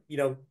I'd look,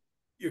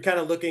 you're kind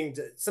of looking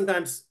to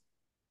sometimes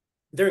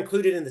they're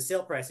included in the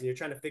sale price, and you're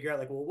trying to figure out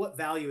like, well, what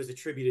value is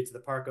attributed to the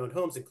park owned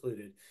homes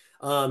included.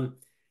 Um,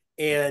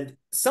 and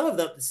some of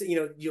them,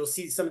 you'll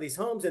see some of these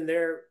homes, and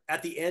they're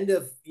at the end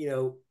of,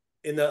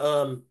 in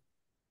the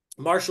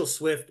Marshall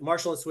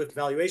and Swift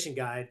valuation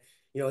guide,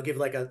 I'll give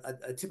like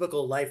a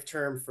typical life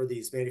term for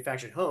these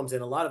manufactured homes,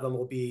 and a lot of them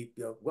will be,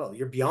 well,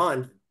 you're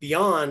beyond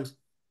the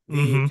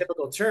Mm-hmm.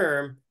 typical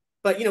term.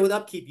 But with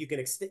upkeep, you can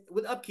extend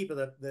with upkeep of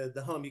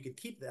the home, you can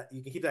keep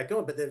that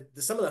going. But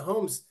some of the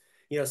homes,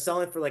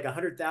 selling for like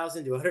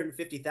 100,000 to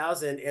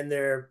 150,000, and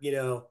they're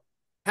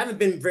haven't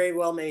been very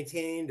well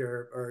maintained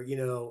or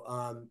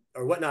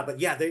whatnot.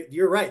 But yeah,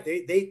 you're right.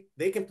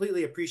 They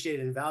completely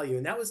appreciated in value,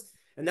 and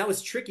that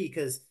was tricky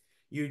because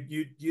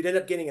you'd end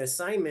up getting an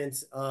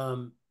assignment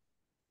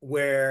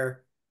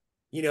where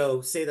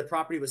say the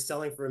property was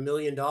selling for $1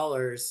 million,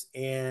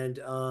 and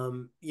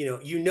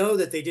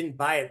that they didn't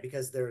buy it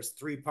because there's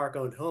three park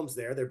owned homes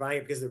there. They're buying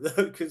it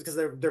because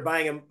they're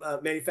buying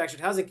a manufactured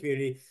housing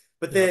community.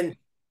 But Yep. then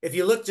if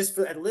you look just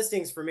at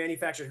listings for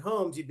manufactured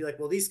homes, you'd be like,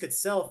 well, these could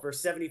sell for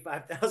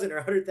 75,000 or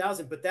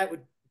 100,000, but that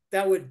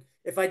would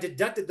if I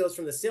deducted those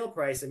from the sale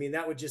price, I mean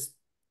that would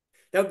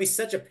be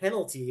such a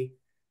penalty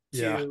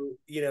Yeah. to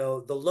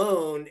the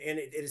loan, and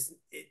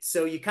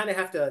so you kind of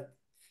have to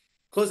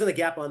closing the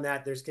gap on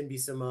that. There's can be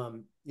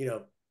some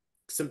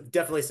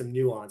definitely some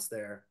nuance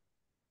there.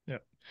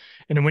 Yep.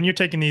 And then when you're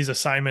taking these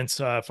assignments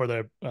for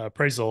the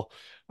appraisal,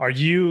 are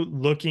you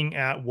looking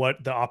at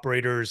what the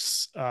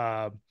operator's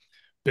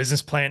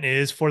business plan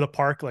is for the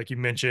park? Like you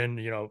mentioned,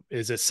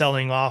 is it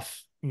selling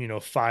off,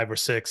 five or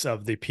six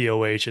of the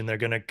POH and they're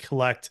going to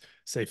collect,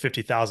 say,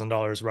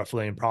 $50,000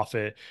 roughly in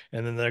profit.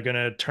 And then they're going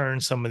to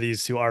turn some of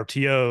these to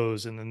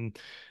RTOs. And then,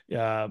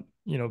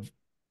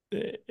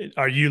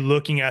 are you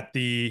looking at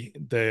the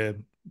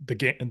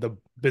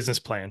business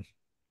plan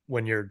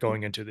when you're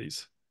going into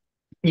these?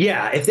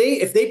 Yeah,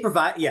 if they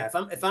provide, yeah,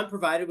 if I'm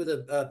provided with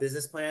a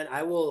business plan,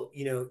 I will,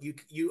 you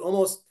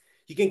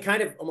can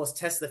kind of almost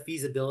test the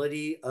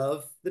feasibility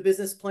of the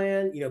business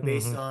plan,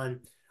 based Hmm.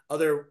 on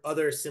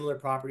other similar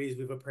properties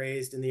we've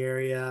appraised in the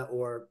area,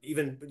 or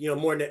even,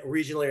 more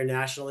regionally or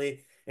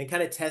nationally, and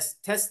kind of can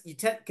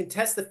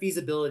test the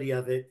feasibility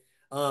of it,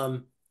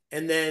 and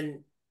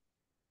then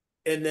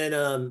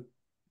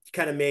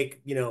kind of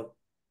make,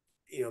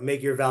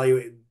 make your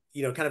value,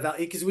 kind of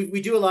value, because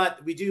we do a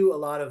lot, we do a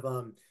lot of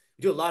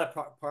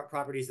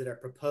properties that are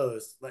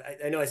proposed. Like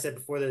I know I said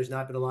before, there's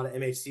not been a lot of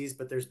MHCs,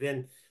 but there has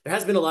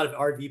been a lot of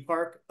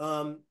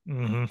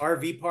Hmm.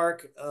 RV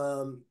park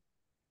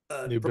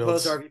New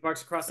proposed builds. RV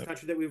parks across the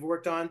country that we've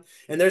worked on.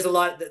 And there's a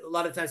lot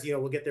of times,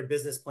 we'll get their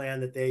business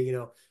plan that they,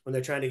 when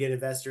they're trying to get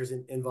investors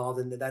involved,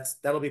 and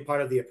that'll be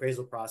part of the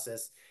appraisal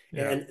process.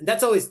 Yeah. And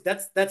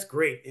that's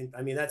great. And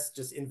I mean, that's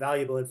just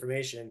invaluable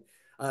information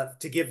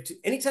to give to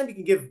anytime you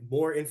can give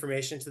more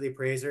information to the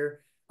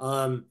appraiser.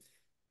 I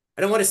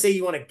don't want to say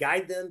you want to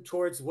guide them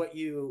towards what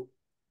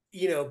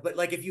but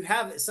like if you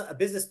have a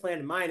business plan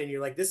in mind and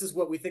you're like, this is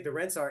what we think the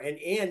rents are,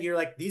 and you're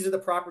like, these are the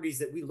properties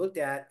that we looked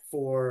at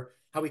for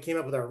how we came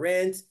up with our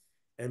rent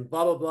and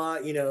blah blah blah,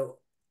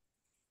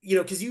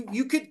 because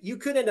you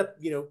could end up,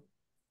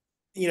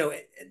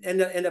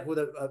 end up with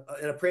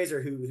an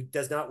appraiser who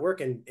does not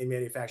work in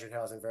manufactured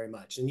housing very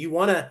much, and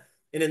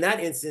and in that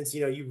instance,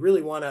 you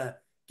really want to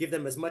give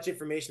them as much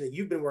information that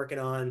you've been working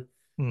on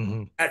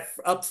Hmm. at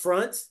up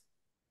front.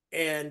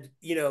 And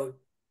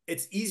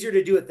it's easier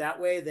to do it that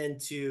way than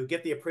to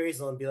get the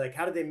appraisal and be like,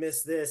 how did they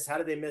miss this, how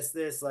did they miss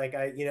this, like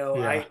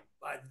Yeah.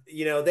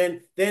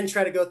 then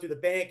try to go through the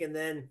bank, and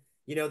then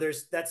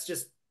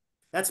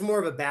that's more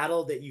of a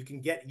battle that you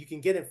can get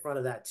in front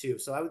of that too.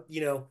 So I would,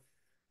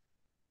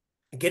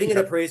 getting an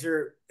Yeah.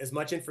 appraiser as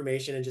much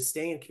information and just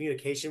staying in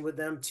communication with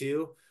them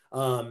too,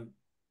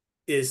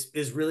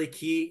 is really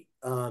key,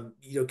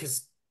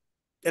 because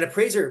an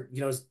appraiser,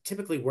 is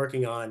typically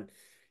working on,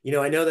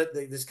 I know that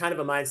there's kind of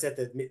a mindset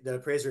that the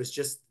appraiser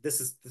is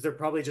they're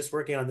probably just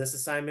working on this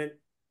assignment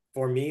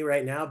for me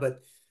right now,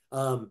 but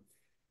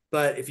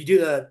if you do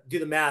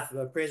the math,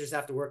 the appraisers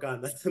have to work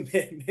on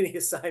many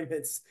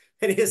assignments,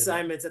 Yeah.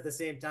 at the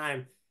same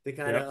time to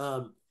kind Yeah.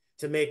 of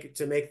to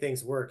make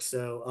things work.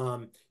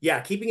 So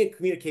yeah, keeping in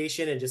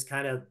communication and just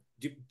kind of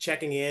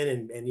checking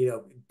in,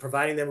 and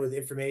providing them with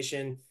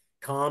information,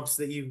 comps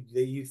that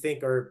you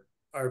think are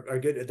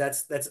good.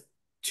 That's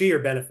to your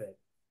benefit.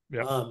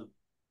 Yeah. Um,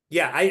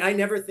 yeah, I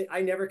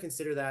never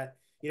consider that.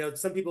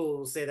 Some people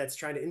will say that's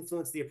trying to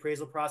influence the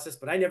appraisal process,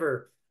 but I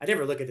never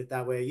look at it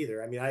that way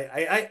either. I mean,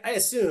 I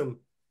assume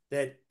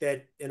that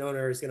an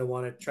owner is going to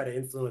want to try to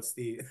influence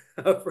the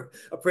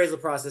appraisal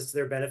process to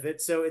their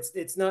benefit. So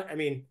it's not. I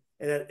mean,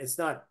 and it's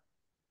not.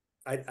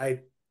 I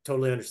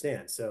totally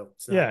understand. So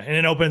it's Yeah, not. and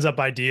it opens up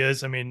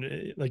ideas. I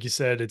mean, like you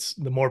said, it's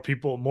the more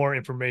people, more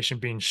information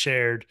being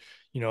shared,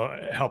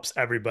 it helps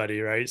everybody,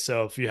 right?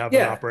 So if you have an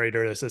Yeah,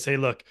 operator that says, "Hey,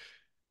 look,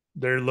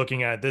 they're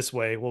looking at it this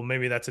way," well,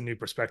 maybe that's a new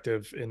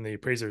perspective in the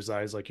appraiser's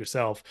eyes, like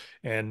yourself.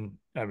 And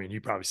I mean,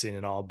 you've probably seen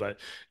it all, but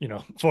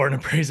for an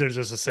appraiser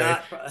just to say,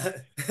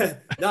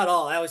 not not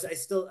all. I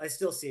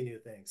still see new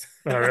things.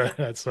 "All right,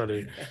 that's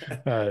funny."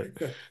 Uh,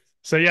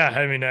 So yeah,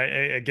 I mean,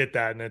 I get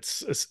that,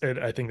 and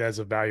I think that's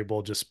a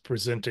valuable just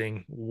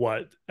presenting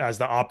what as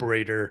the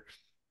operator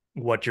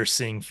what you're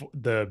seeing for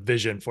the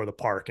vision for the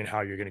park and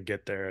how you're going to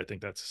get there. I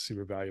think that's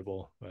super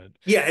valuable. But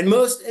Yeah, and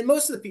most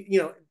of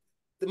the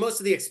the most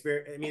of the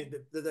experience. I mean,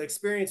 the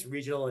experienced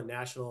regional and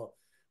national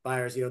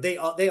buyers, they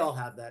all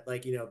have that,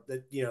 like,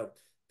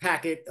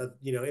 packet of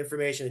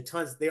information and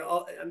tons.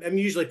 I'm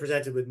usually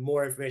presented with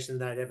more information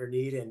than I'd ever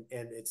need, and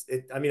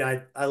I mean,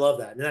 I love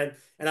that,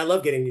 and I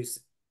love getting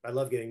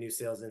new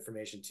sales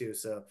information too.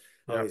 So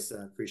I yeah, always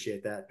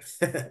appreciate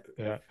that.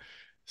 yeah.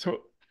 So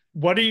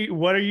would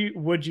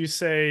you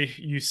say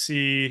you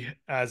see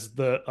as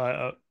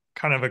the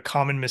kind of a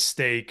common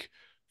mistake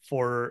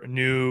for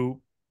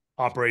new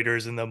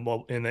operators in the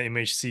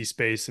MHC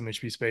space,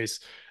 MHP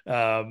space,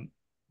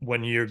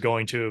 when you're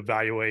going to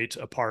evaluate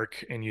a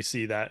park and you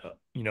see that,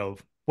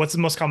 what's the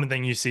most common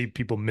thing you see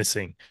people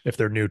missing if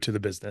they're new to the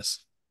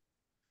business?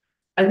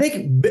 I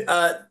think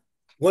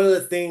one of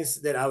the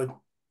things that I would,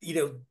 you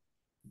know,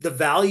 the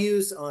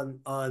values on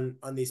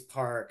these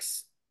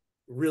parks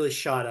really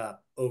shot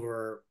up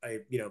over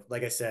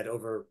like I said,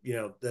 over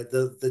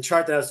the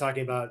chart that I was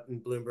talking about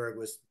in Bloomberg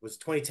was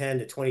 2010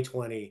 to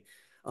 2020,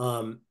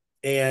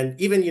 and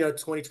even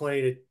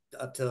 2020 to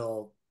up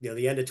till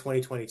the end of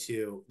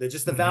 2022, that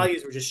just the Hmm.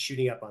 values were just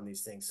shooting up on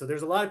these things. So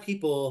there's a lot of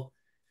people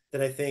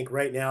that I think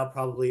right now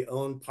probably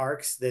own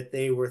parks that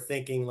they were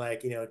thinking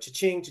like,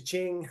 cha-ching,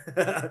 cha-ching.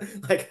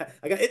 Like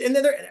I got it. And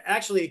then they're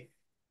actually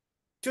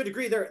to a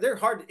degree they're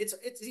hard. It's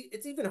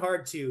even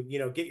hard to,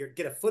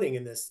 get a footing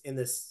in this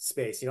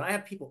space. I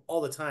have people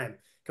all the time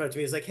come up to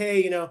me. It's like,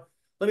 hey,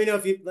 let me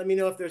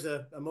know if there's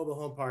a mobile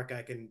home park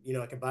I can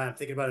buy. I'm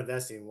thinking about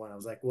investing in one. I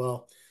was like,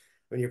 well,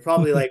 I mean, you're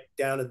probably like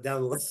down the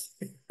list,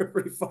 you're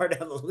pretty far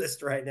down the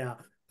list right now.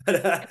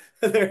 But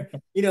they're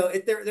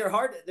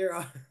hard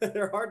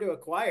they're hard to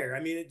acquire. I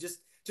mean, it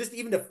just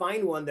even to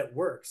find one that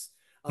works.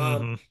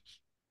 Um, Hmm.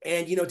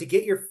 and to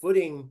get your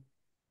footing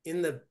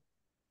in the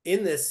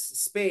in this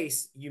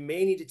space, you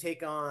may need to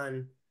take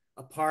on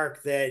a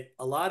park that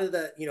a lot of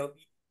the,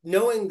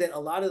 knowing that a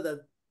lot of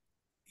the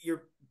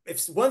you're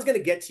if one's going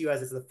to get to you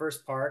as it's the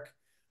first park,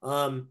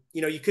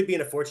 you could be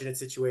in a fortunate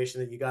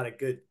situation that you got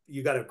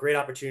a great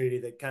opportunity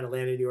that kind of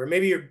landed you, or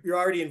maybe you're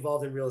already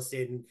involved in real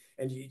estate and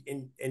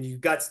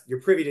you're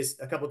privy to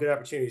a couple of good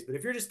opportunities. But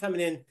if you're just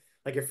coming in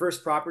like your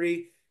first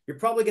property, you're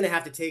probably going to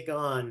have to take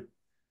on,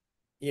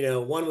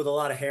 one with a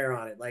lot of hair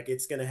on it. Like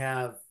it's going to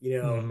have,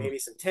 Hmm. maybe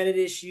some tenant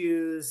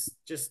issues,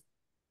 just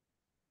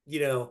you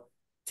know,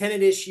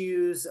 tenant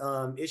issues,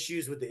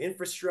 issues with the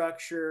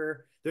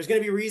infrastructure. There's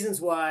going to be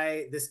reasons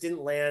why this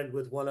didn't land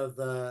with one of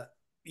the,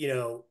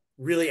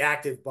 really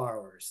active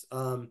borrowers.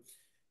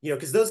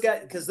 Because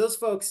those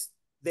folks,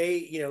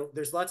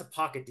 there's lots of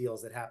pocket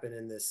deals that happen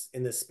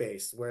in this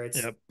space where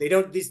Yep. they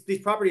don't these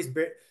properties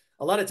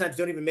a lot of times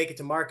don't even make it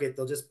to market.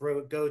 They'll just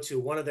go to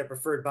one of their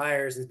preferred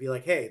buyers and be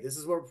like, hey, this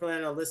is what we're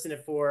planning on listing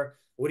it for.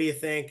 What do you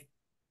think?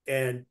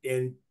 And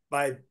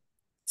by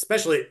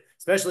especially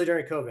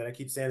during COVID. I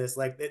keep saying this,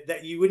 like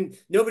that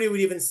nobody would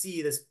even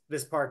see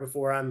this park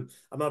before I'm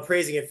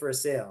appraising it for a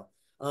sale.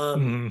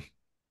 Um, Hmm.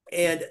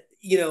 and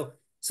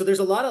so there's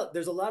a lot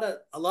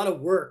of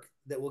work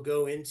that will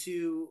go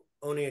into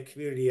owning a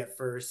community at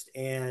first,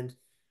 and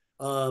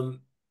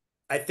um,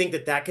 I think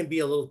that can be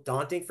a little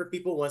daunting for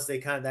people once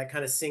that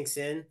kind of sinks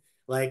in.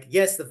 Like,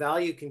 yes, the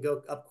value can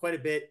go up quite a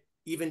bit,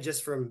 even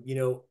just from,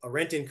 a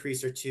rent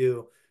increase or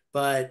two,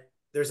 but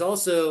there's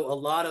also a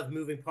lot of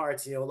moving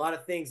parts, a lot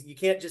of things. You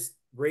can't just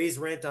raise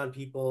rent on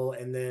people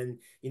and then,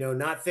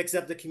 not fix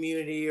up the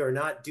community or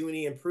not do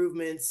any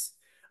improvements.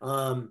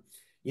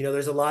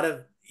 There's a lot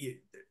of,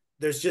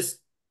 there's just,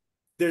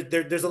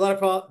 there's a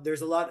lot of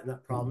there's a lot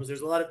not problems.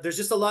 There's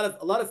just a lot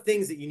of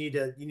things that you need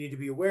to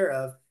be aware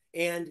of.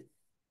 And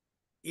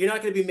you're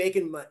not going to be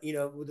making,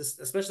 with this,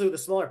 especially with the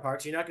smaller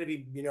parks, you're not going to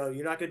be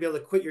able to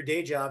quit your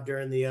day job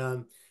during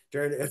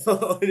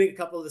owning a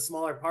couple of the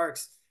smaller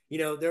parks.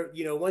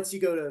 Once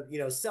you go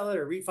to, sell it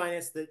or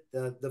refinance,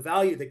 the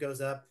value that goes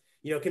up,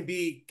 can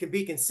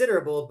be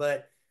considerable,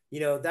 but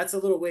that's a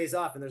little ways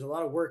off, and there's a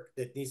lot of work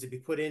that needs to be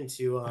put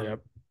into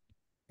Yep.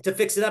 to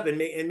fix it up and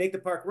make the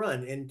park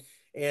run.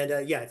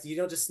 And yeah, you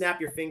don't just snap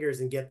your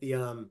fingers and get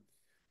the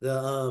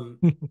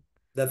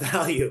the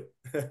value.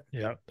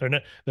 Yeah,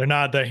 they're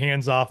not the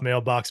hands-off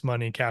mailbox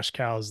money cash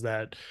cows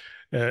that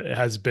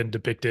has been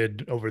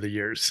depicted over the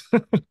years.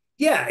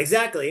 Yeah,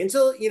 exactly.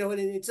 Until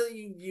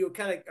you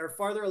kind of are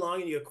farther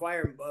along and you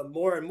acquire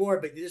more and more,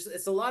 but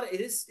it's a lot of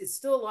it's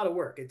still a lot of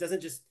work. It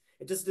doesn't just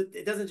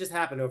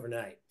happen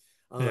overnight.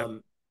 Yep.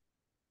 Um,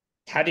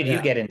 How did you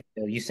yeah. get into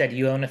it? You said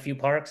you own a few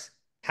parks.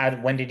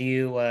 When did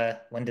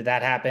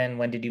that happen?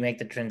 When did you make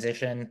the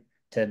transition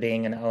to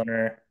being an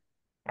owner?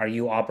 Are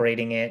you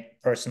operating it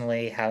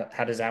personally? How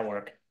does that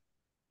work?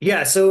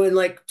 Yeah, so in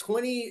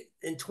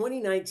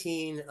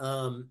 2019,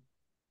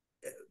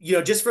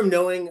 just from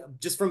knowing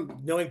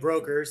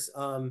brokers,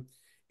 and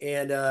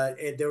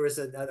there was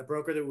a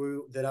broker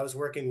that I was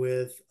working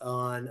with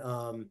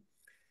on,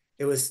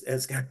 it was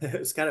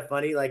kind of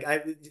funny. Like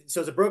so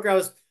as a broker, I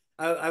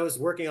was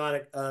working on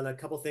a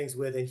couple things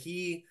with, and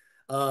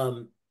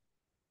um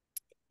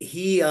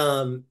he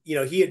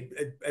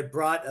had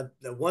brought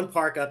one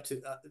park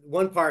to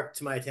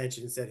my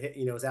attention and said, hey,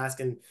 was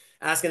asking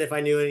if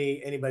I knew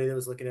anybody that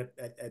was looking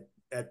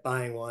at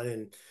buying one.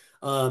 And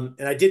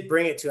I did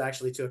bring it to a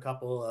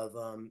couple of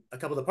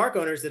the park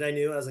owners that I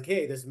knew. I was like,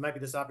 hey, this might be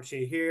this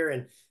opportunity here.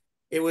 And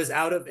it was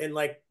out of, and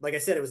like I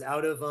said, it was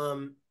out of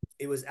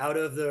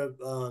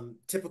the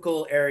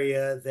typical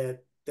area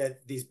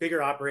that these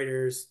bigger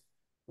operators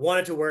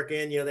wanted to work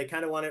in. They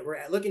kind of were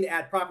looking to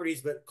add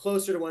properties, but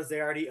closer to ones they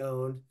already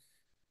owned.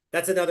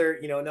 That's another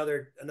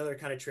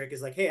kind of trick,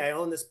 is like, hey, I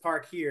own this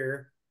park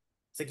here.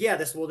 It's like, yeah,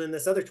 this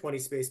other 20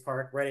 space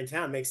park right in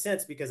town makes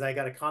sense because I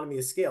got economy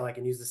of scale. I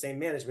can use the same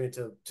management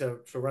to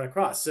run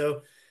across.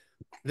 So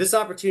this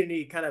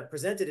opportunity kind of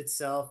presented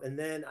itself, and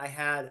then I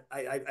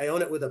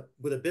own it with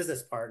a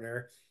business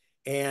partner,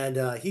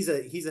 and he's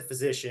a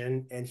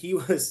physician, and he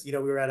was, we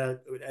were at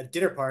a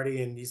dinner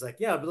party, and he's like,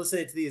 yeah, I've been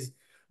listening to these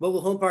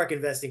mobile home park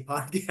investing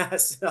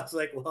podcasts. And I was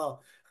like, wow,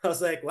 I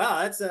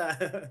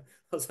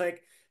was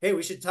like, hey,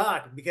 we should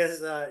talk,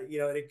 because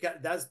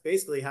that's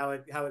basically how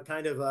it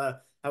kind of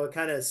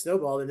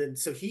snowballed. And then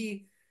so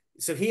he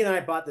and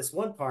I bought this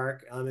one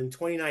park in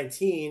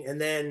 2019,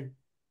 and then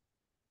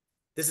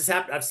this has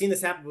happened. I've seen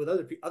this happen with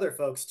other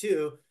folks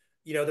too.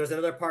 there's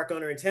another park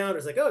owner in town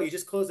who's like, oh, you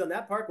just closed on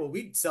that park. Well,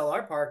 we'd sell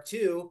our park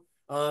too.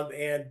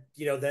 And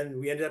then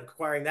we ended up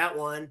acquiring that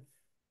one.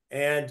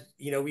 And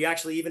we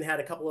actually even had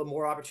a couple of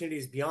more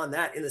opportunities beyond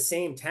that in the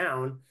same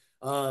town.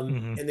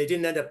 Hmm. And they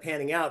didn't end up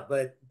panning out,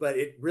 but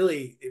it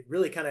really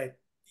kind of,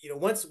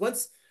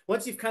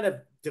 once you've kind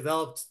of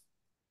developed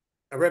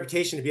a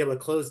reputation to be able to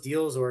close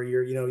deals, or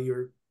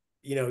you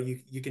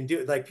can do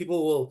it, like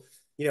you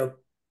know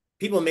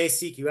people may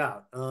seek you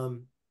out.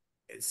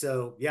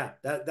 So yeah,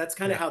 that's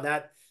kind of Yeah. how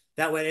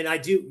that went. And I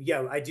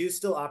do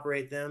still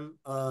operate them.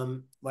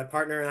 My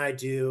partner and I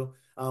do.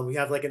 We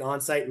have like an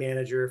on-site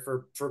manager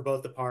for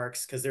both the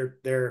parks, because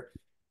they're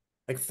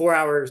like 4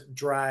 hours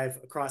drive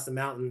across the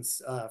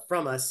mountains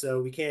from us,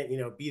 so we can't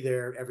be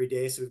there every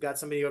day. So we've got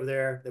somebody over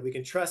there that we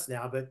can trust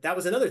now. But that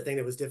was another thing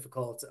that was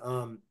difficult,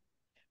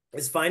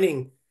 is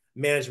finding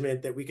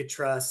management that we could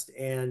trust,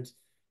 and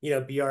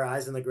be our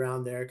eyes on the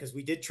ground there, because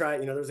we did try.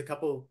 There was a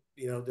couple,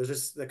 there's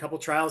just a couple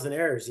trials and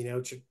errors,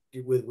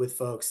 with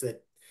folks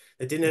that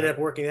didn't end Yeah. up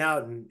working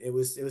out, and it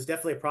was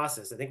definitely a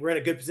process. I think we're in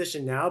a good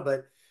position now,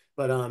 but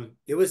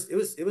it was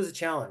a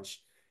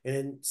challenge.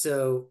 And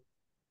so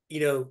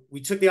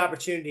we took the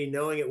opportunity,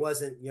 knowing it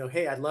wasn't,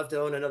 hey, I'd love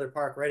to own another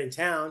park right in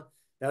town.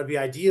 That would be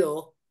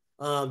ideal.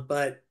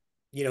 But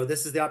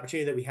this is the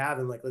opportunity that we have,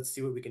 and like, let's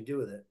see what we can do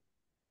with it.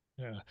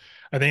 Yeah.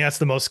 I think that's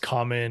the most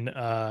common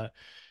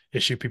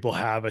issue people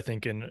have, I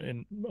think,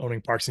 in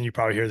owning parks. And you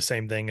probably hear the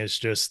same thing, is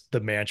just the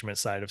management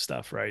side of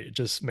stuff, right?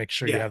 Just make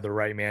sure you Yeah, have the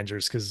right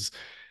managers, because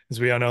as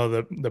we all know,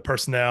 the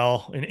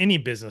personnel in any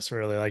business,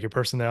 really, like your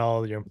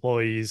personnel, your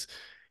employees,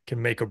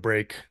 can make or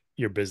break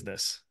your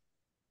business.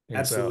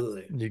 And so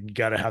absolutely. you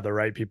got to have the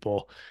right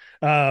people.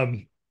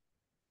 Um,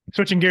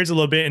 Switching gears a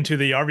little bit into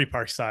the RV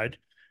park side,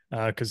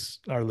 because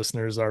our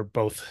listeners are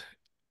both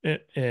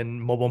in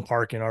mobile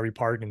park and RV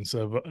park, and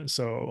so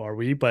are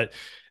we. But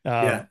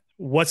Yeah.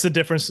 what's the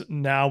difference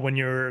now when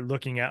you're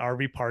looking at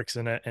RV parks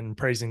and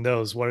praising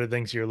those? What are the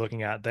things you're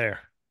looking at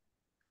there?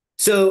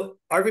 So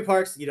RV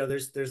parks,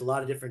 there's a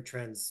lot of different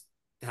trends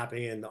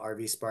happening in the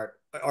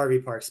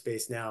RV park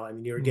space now. I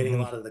mean, you're getting a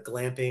Hmm. lot of the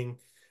glamping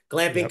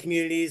Yep.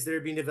 communities that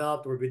are being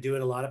developed. We've been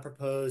doing a lot of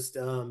proposed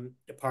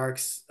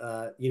parks,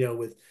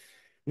 with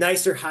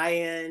nicer high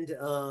end,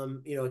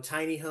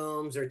 tiny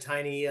homes, or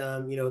tiny,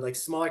 like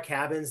smaller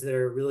cabins that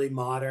are really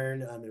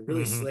modern, and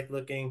really Hmm. slick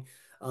looking.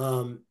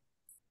 Um,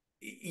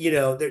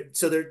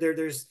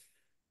 there's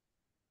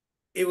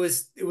it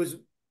was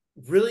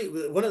really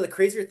one of the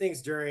crazier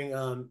things during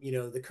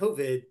the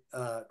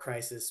COVID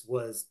crisis,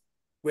 was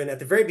when at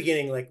the very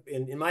beginning, like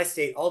in my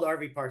state, all the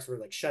RV parks were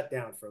like shut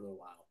down for a little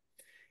while.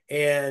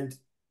 And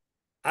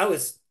I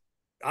was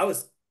I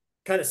was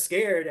kind of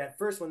scared at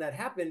first when that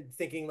happened,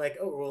 thinking like,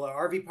 oh, well,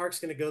 our RV park's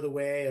going to go the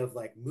way of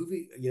like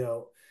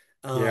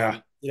Yeah.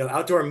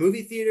 outdoor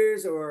movie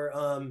theaters, or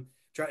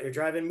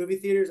drive-in movie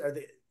theaters. Are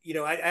they,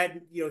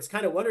 it's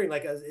kind of wondering,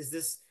 like, is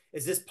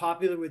this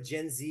popular with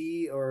Gen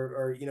Z,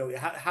 or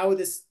how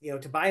this,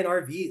 to buy an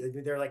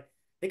RV? They're like,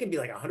 they can be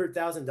like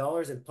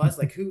 $100,000 and plus.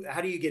 Like,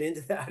 how do you get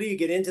into that? How do you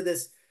get into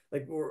this?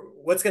 Like,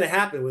 what's going to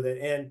happen with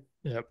it? And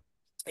Yep.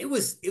 it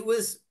was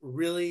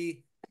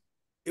really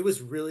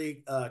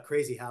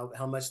crazy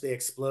how much they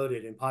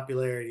exploded in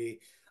popularity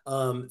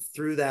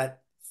through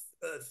that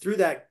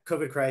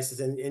COVID crisis.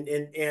 And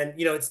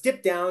it's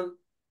dipped down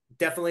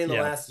definitely in the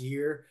Yeah. last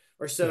year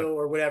or Yep. so,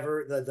 or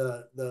whatever,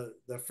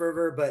 the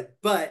fervor.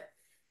 But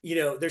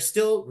they're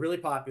still really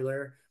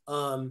popular.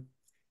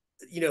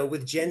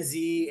 With Gen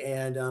Z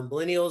and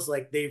millennials,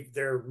 like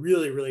they're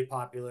really, really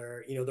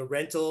popular.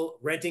 The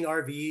renting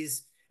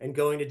RVs and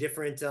going to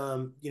different,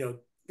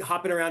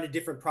 hopping around to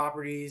different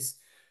properties.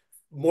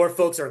 More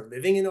folks are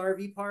living in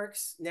RV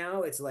parks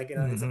now. It's like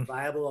it's a Hmm.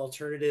 viable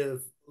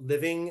alternative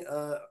living.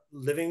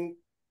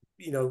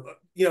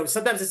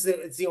 Sometimes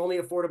it's the only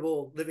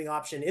affordable living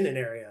option in an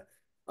area.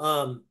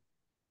 Um,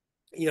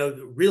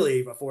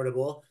 really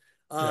affordable.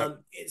 Yep.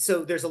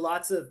 So there's a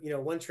lots of,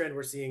 one trend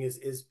we're seeing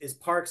is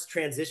parks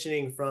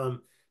transitioning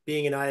from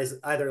being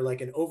either like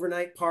an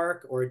overnight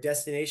park or a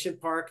destination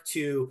park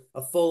to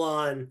a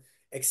full-on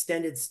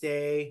extended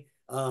stay,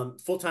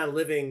 full-time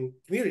living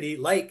community,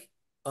 like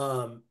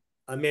a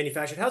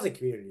manufactured housing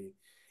community.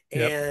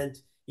 Yep.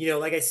 And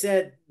like I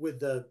said, with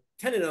the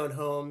tenant-owned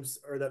homes,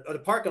 or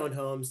the park-owned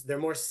homes, they're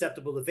more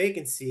susceptible to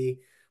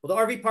vacancy. Well,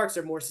 the RV parks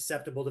are more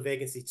susceptible to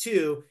vacancy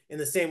too, in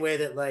the same way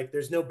that, like,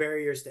 there's no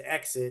barriers to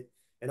exit.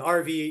 An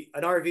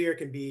RVer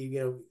can be,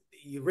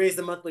 you raise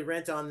the monthly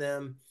rent on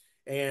them,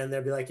 and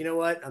they'll be like, you know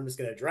what, I'm just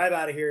gonna drive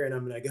out of here, and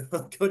I'm gonna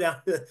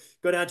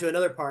go down to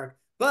another park.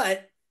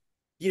 But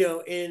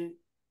in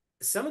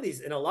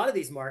a lot of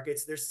these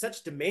markets, there's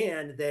such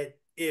demand that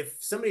if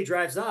somebody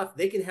drives off,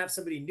 they can have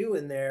somebody new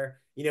in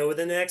there,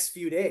 within the next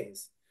few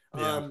days.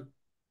 Yeah.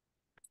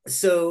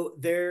 So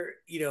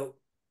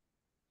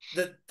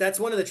that's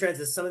one of the trends,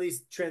 is some of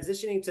these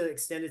transitioning to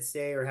extended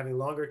stay or having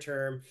longer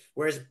term.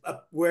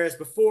 Whereas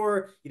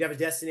before, you'd have a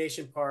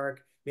destination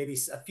park, maybe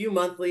a few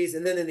monthlies,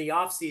 and then in the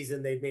off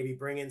season they'd maybe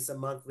bring in some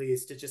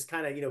monthlies to just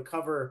kind of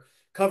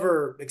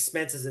cover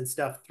expenses and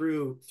stuff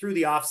through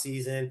the off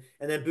season,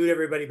 and then boot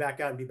everybody back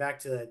out and be back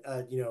to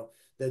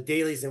the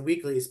dailies and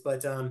weeklies.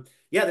 But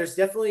yeah, there's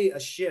definitely a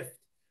shift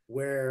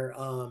where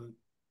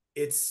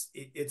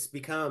it's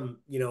become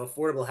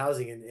affordable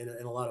housing in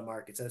a lot of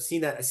markets. I've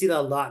seen that. I see that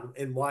a lot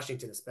in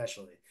Washington,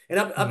 especially, and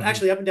Mhm.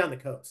 actually up and down the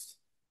coast.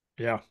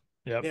 Yeah.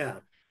 Yep. Yeah.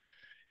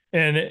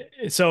 And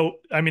so,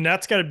 I mean,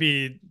 that's got to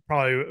be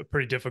probably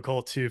pretty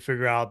difficult to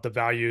figure out the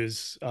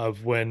values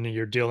of when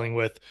you're dealing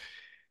with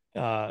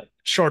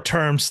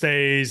short-term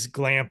stays,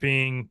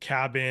 glamping,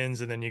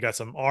 cabins, and then you got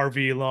some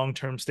RV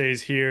long-term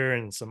stays here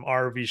and some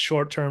RV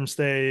short-term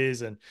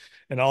stays and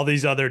all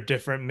these other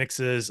different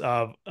mixes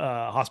of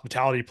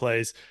hospitality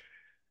plays.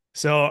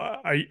 So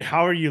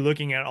how are you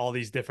looking at all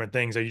these different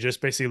things? Are you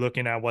just basically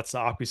looking at what's the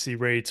occupancy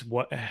rates?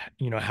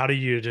 How do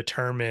you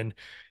determine,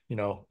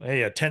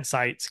 hey, a tent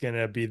site's going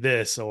to be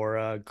this or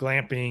a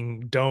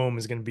glamping dome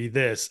is going to be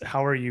this?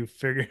 How are you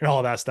figuring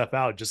all that stuff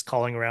out? Just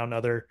calling around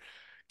other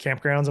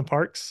campgrounds and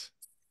parks?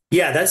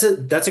 Yeah, that's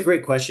a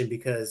great question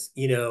because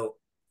you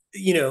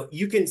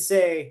can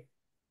say,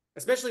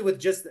 especially with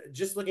just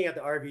looking at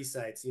the RV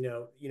sites,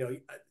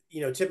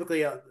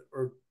 typically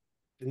or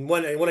in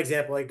one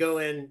example, I go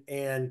in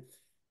and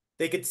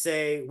they could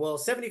say, well,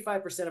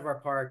 75% of our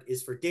park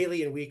is for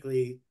daily and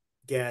weekly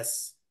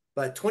guests,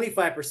 but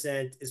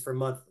 25% is for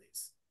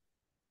monthlies.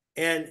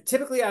 And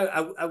typically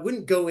I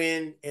wouldn't go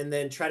in and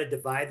then try to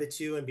divide the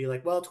two and be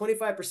like, well,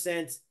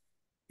 25%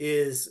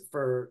 is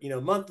for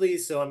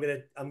monthlies, so I'm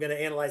gonna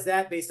analyze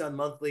that based on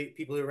monthly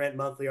people who rent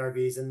monthly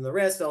RVs, and the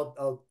rest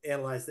I'll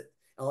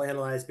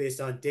analyze based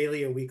on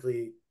daily and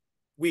weekly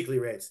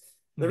rates.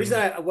 The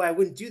reason Hmm. why I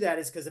wouldn't do that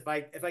is because if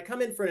I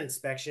come in for an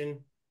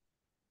inspection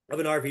of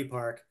an RV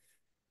park,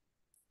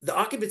 the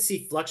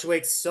occupancy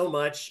fluctuates so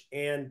much,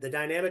 and the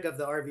dynamic of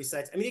the RV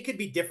sites. I mean, it could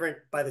be different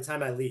by the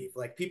time I leave.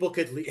 Like people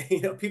could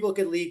leave, people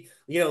could leave,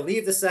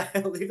 leave the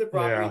site, leave the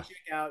property, Yeah.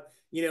 check out.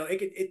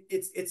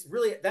 It's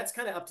really that's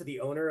kind of up to the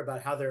owner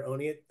about how they're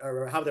owning it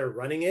or how they're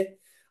running it.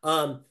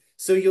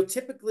 So you'll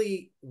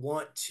typically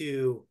want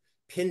to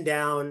pin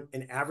down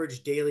an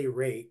average daily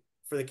rate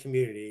for the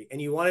community, and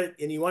you want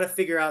to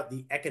figure out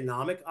the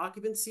economic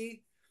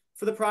occupancy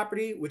for the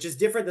property, which is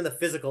different than the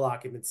physical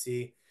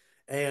occupancy.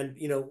 And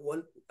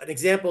an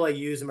example I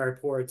use in my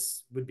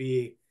reports would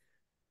be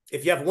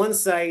if you have one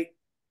site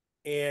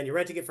and you're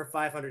renting it for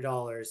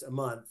 $500 a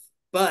month,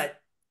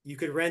 but you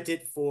could rent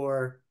it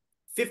for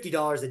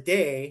 $50 a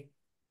day.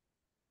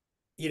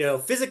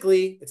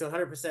 Physically it's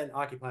 100%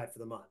 occupied for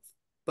the month,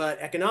 but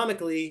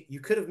economically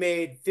you could have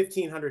made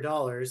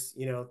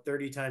 $1,500,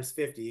 30 times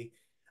 50.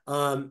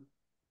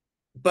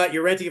 But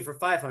you're renting it for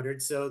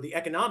 500, so the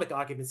economic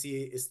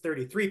occupancy is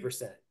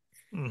 33%.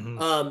 Hmm.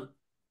 Um,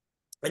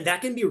 and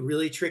that can be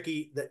really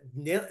tricky. That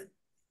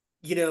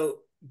you know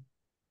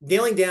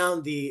nailing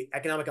down the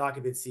economic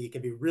occupancy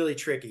can be really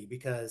tricky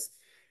because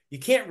you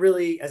can't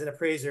really, as an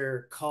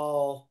appraiser,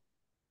 call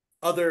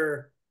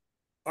other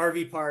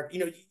RV park.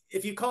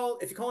 If you call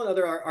in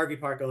other RV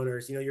park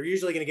owners, you're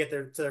usually going to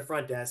get to their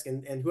front desk,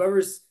 and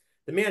whoever's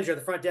the manager of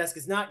the front desk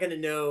is not going to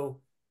know.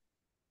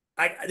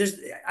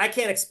 I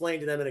can't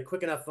explain to them in a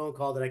quick enough phone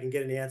call that I can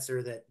get an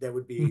answer that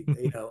would be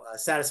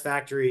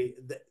satisfactory.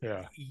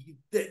 Yeah.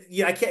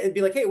 Yeah, I can't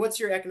be like, hey, what's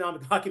your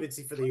economic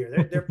occupancy for the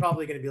year? They're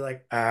probably going to be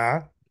like,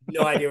 Ah.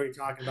 no idea what you're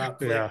talking about.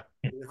 Yeah.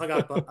 Click.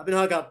 I've been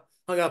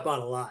hung up on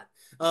a lot.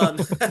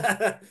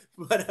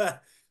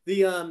 But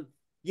the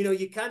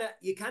you kind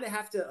of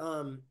have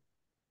to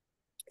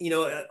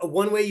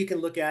one way you can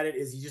look at it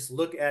is you just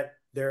look at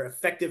their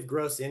effective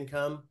gross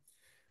income,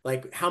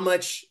 like how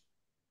much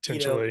you know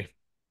Potentially.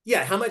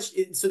 yeah, how much,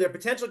 so their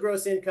potential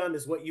gross income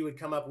is what you would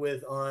come up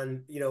with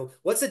on,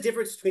 what's the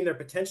difference between their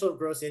potential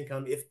gross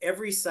income if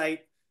every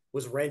site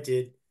was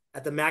rented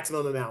at the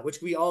maximum amount,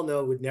 which we all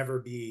know would never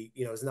be,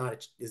 is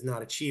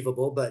not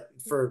achievable, but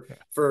Yeah.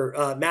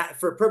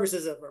 for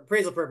purposes of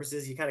appraisal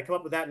purposes, you kind of come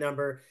up with that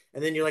number,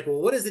 and then you're like,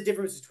 well, what is the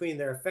difference between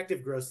their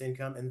effective gross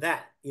income and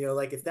that?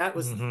 Like if that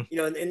was, Hmm.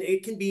 and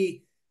it can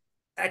be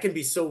that can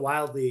be so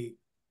wildly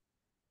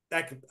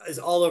that is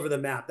all over the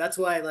map. That's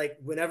why, like,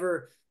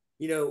 whenever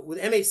with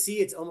MHC,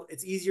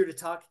 it's easier to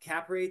talk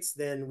cap rates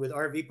than with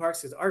RV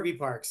parks, because RV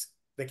parks,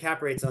 the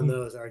cap rates on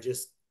those are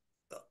just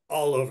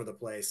all over the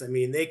place. I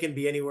mean, they can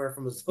be anywhere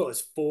from as low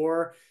as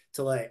 4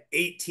 to like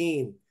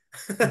 18.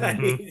 I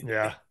Hmm. mean,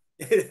 Yeah.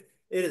 it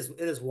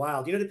is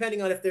wild.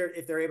 Depending on if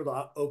they're able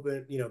to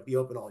open, be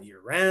open all year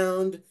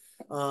round.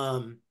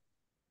 Um,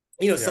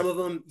 some Yep.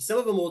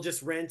 of them will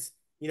just rent,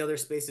 their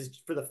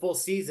spaces for the full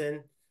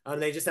season.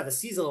 They just have a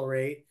seasonal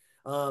rate.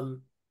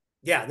 Um,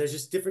 yeah, there's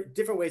just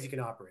different ways you can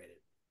operate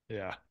it.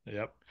 Yeah.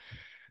 Yep.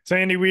 So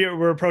Andy,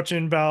 we're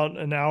approaching about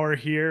an hour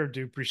here.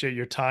 Do appreciate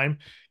your time.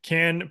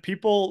 Can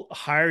people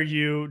hire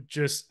you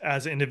just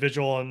as an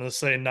individual and let's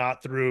say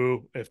not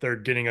through if they're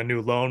getting a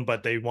new loan,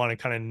 but they want to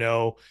kind of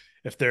know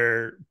if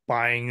they're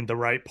buying the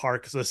right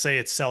part? Because let's say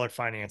it's seller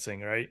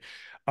financing, right?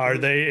 Are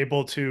Mhm. they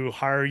able to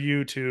hire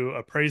you to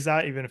appraise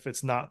that, even if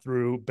it's not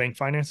through bank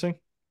financing?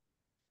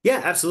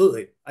 Yeah,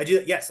 absolutely. I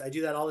do. Yes, I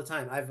do that all the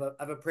time. I've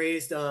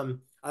appraised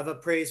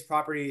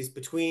properties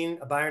between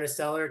a buyer and a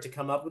seller to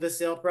come up with a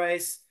sale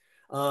price.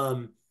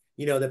 Um,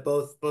 that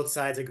both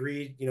sides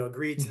agreed to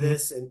Hmm.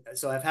 this, and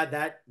so I've had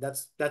that.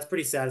 That's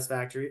pretty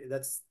satisfactory.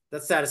 That's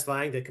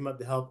satisfying to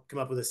help come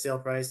up with a sale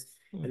price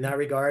in Hmm. that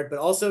regard. But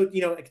also,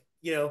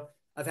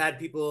 I've had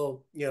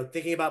people,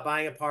 thinking about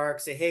buying a park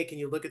say, "Hey, can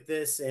you look at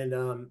this and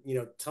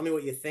tell me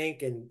what you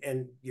think?"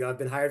 And I've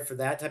been hired for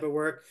that type of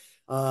work.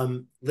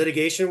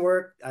 Litigation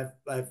work,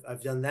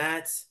 I've done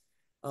that.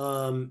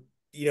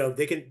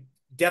 They can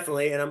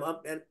definitely,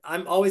 and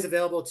I'm always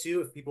available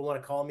too if people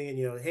want to call me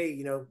and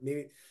hey,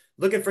 maybe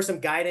looking for some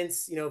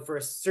guidance, for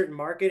a certain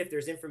market. If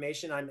there's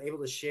information I'm able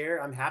to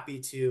share, I'm happy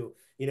to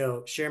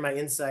share my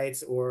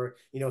insights or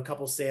a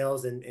couple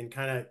sales and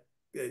kind of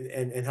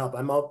and help.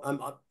 I'm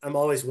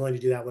always willing to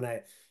do that when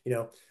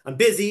I'm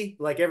busy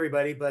like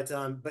everybody, but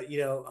I'm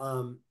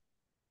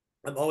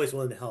always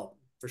willing to help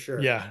for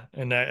sure. Yeah,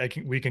 and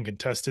we can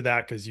contest to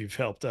that because you've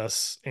helped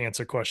us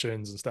answer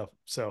questions and stuff.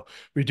 So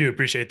we do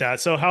appreciate that.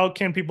 So how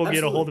can people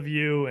get a hold Absolutely. of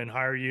you and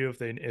hire you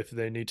if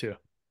they need to?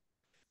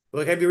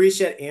 Well, it can be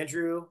reached at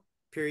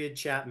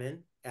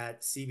Andrew.Chapman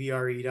at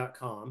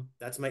CBRE.com.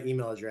 That's my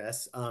email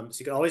address. So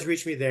you can always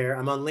reach me there.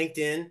 I'm on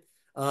LinkedIn,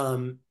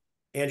 um,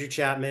 Andrew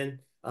Chapman.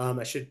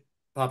 I should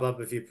pop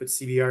up if you put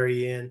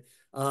CBRE in.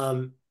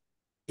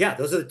 Yeah,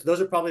 those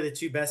are probably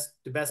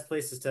the best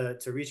places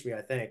to reach me,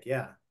 I think.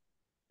 Yeah.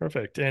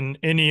 Perfect. And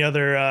any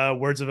other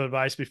words of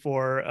advice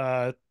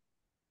before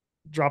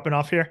dropping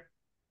off here?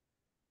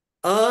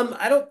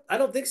 I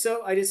don't think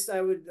so.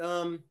 I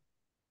would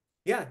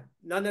yeah,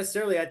 not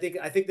necessarily. I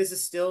think this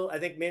is still. I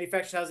think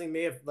manufactured housing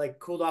may have like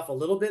cooled off a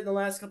little bit in the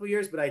last couple of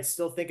years, but I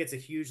still think it's a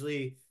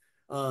hugely,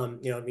 I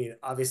mean,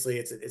 obviously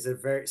it's a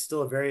very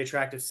still a very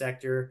attractive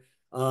sector.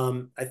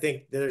 I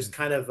think there's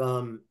kind of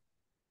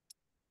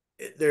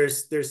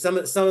there's a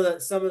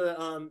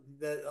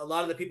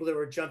lot of the people that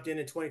were jumped in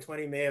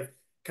 2020 may have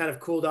kind of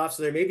cooled off.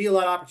 So there may be a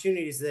lot of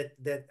opportunities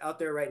that out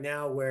there right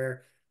now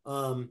where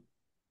um,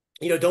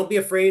 don't be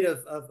afraid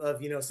of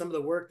some of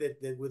the work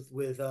that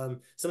with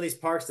some of these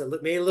parks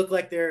that may look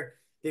like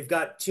they've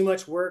got too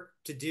much work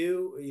to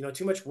do,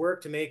 too much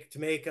work to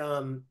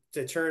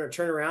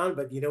turn around.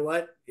 But you know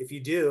what? If you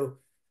do,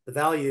 the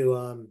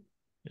value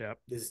Yeah.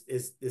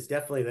 is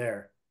definitely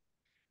there.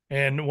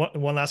 And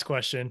one last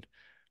question.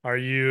 Are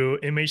you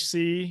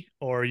MHC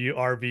or are you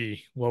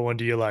RV? What one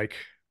do you like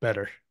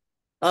better?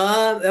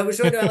 Which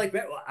one do I like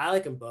better? Well, I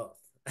like them both.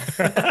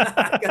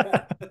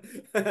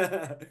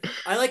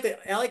 I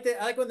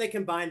like when they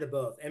combine the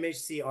both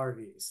MHC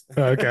RVs.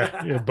 Okay.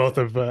 Yeah, both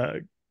of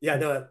Yeah,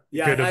 no,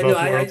 yeah, good of I know. both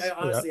I worlds. Yeah.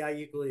 honestly, I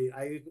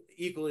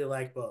equally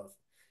like both.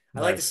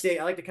 Nice.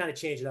 I like to kind of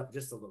change it up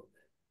just a little bit.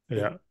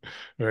 Yeah.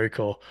 Very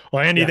cool.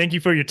 Well, Andy, Yeah, thank you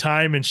for your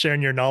time and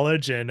sharing your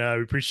knowledge. And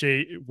we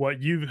appreciate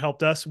what you've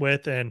helped us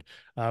with. And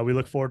we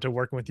look forward to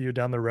working with you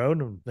down the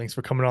road. And thanks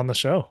for coming on the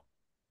show.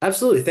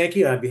 absolutely. Thank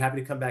you. I'd be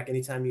happy to come back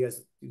anytime you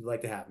guys would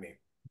like to have me.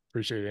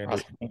 Appreciate it, Andy.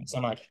 Awesome. Thank you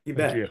so much. You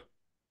Thank bet. you.